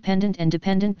are independent and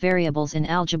dependent variables in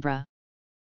algebra?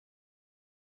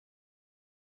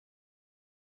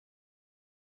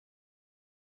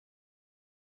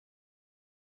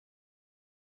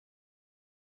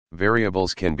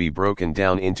 Variables can be broken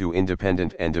down into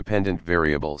independent and dependent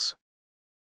variables.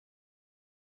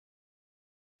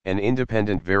 An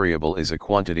independent variable is a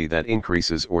quantity that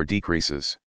increases or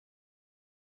decreases.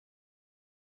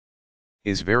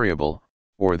 is variable,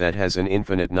 or that has an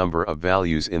infinite number of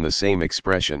values in the same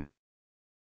expression.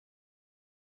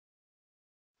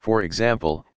 For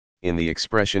example, in the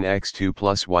expression x2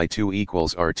 plus y2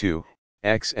 equals r2,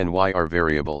 x and y are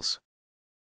variables.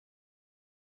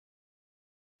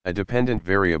 A dependent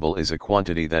variable is a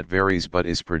quantity that varies but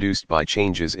is produced by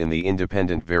changes in the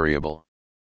independent variable.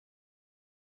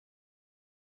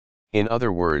 In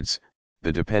other words,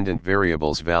 the dependent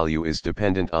variable's value is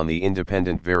dependent on the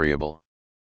independent variable.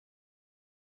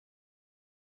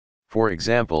 For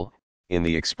example, in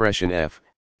the expression f,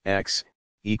 x,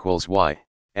 equals y,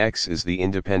 x is the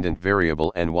independent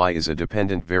variable and y is a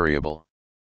dependent variable.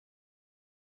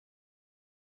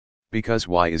 Because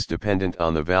y is dependent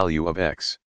on the value of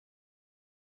x.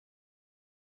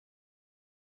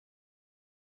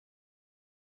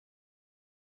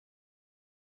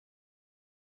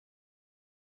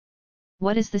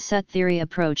 What is the set theory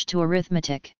approach to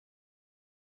arithmetic?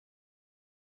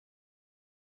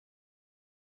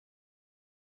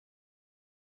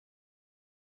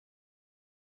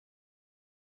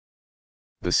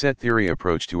 The set theory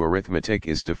approach to arithmetic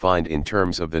is defined in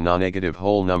terms of the non-negative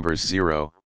whole numbers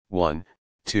 0, 1,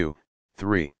 2,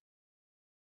 3.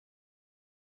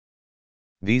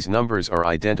 These numbers are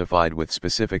identified with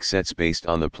specific sets based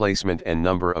on the placement and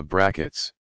number of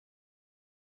brackets.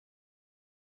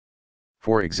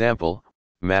 For example,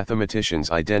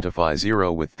 mathematicians identify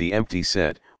 0 with the empty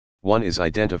set, 1 is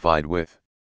identified with,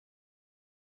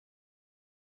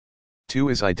 2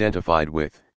 is identified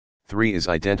with, 3 is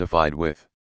identified with,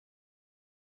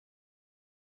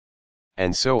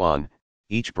 and so on.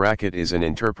 Each bracket is an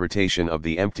interpretation of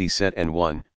the empty set and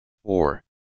 1, or.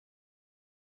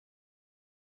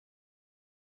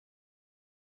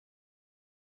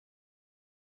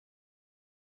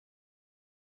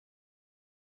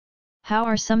 How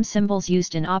are some symbols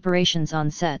used in operations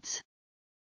on sets?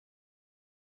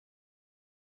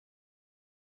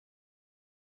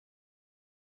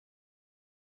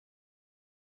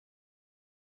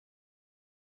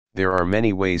 There are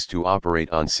many ways to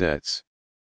operate on sets.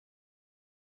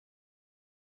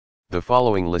 The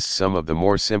following lists some of the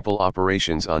more simple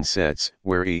operations on sets,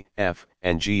 where E, F,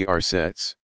 and G are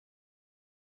sets.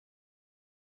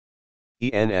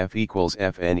 ENF equals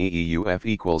FNEEUF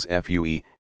equals FUE,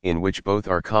 in which both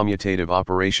are commutative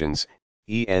operations,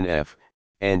 ENF,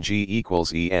 and G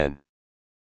equals EN.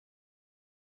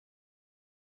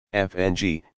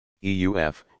 FNG,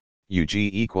 EUF, UG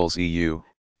equals EU,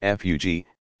 FUG,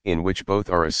 in which both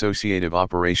are associative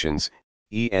operations,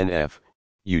 ENF,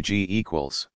 UG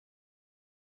equals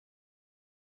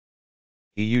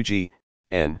EUG,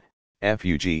 N,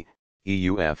 FUG,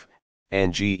 EUF,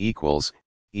 and G equals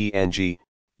ENG,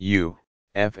 U,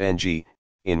 FNG,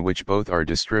 in which both are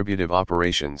distributive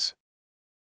operations.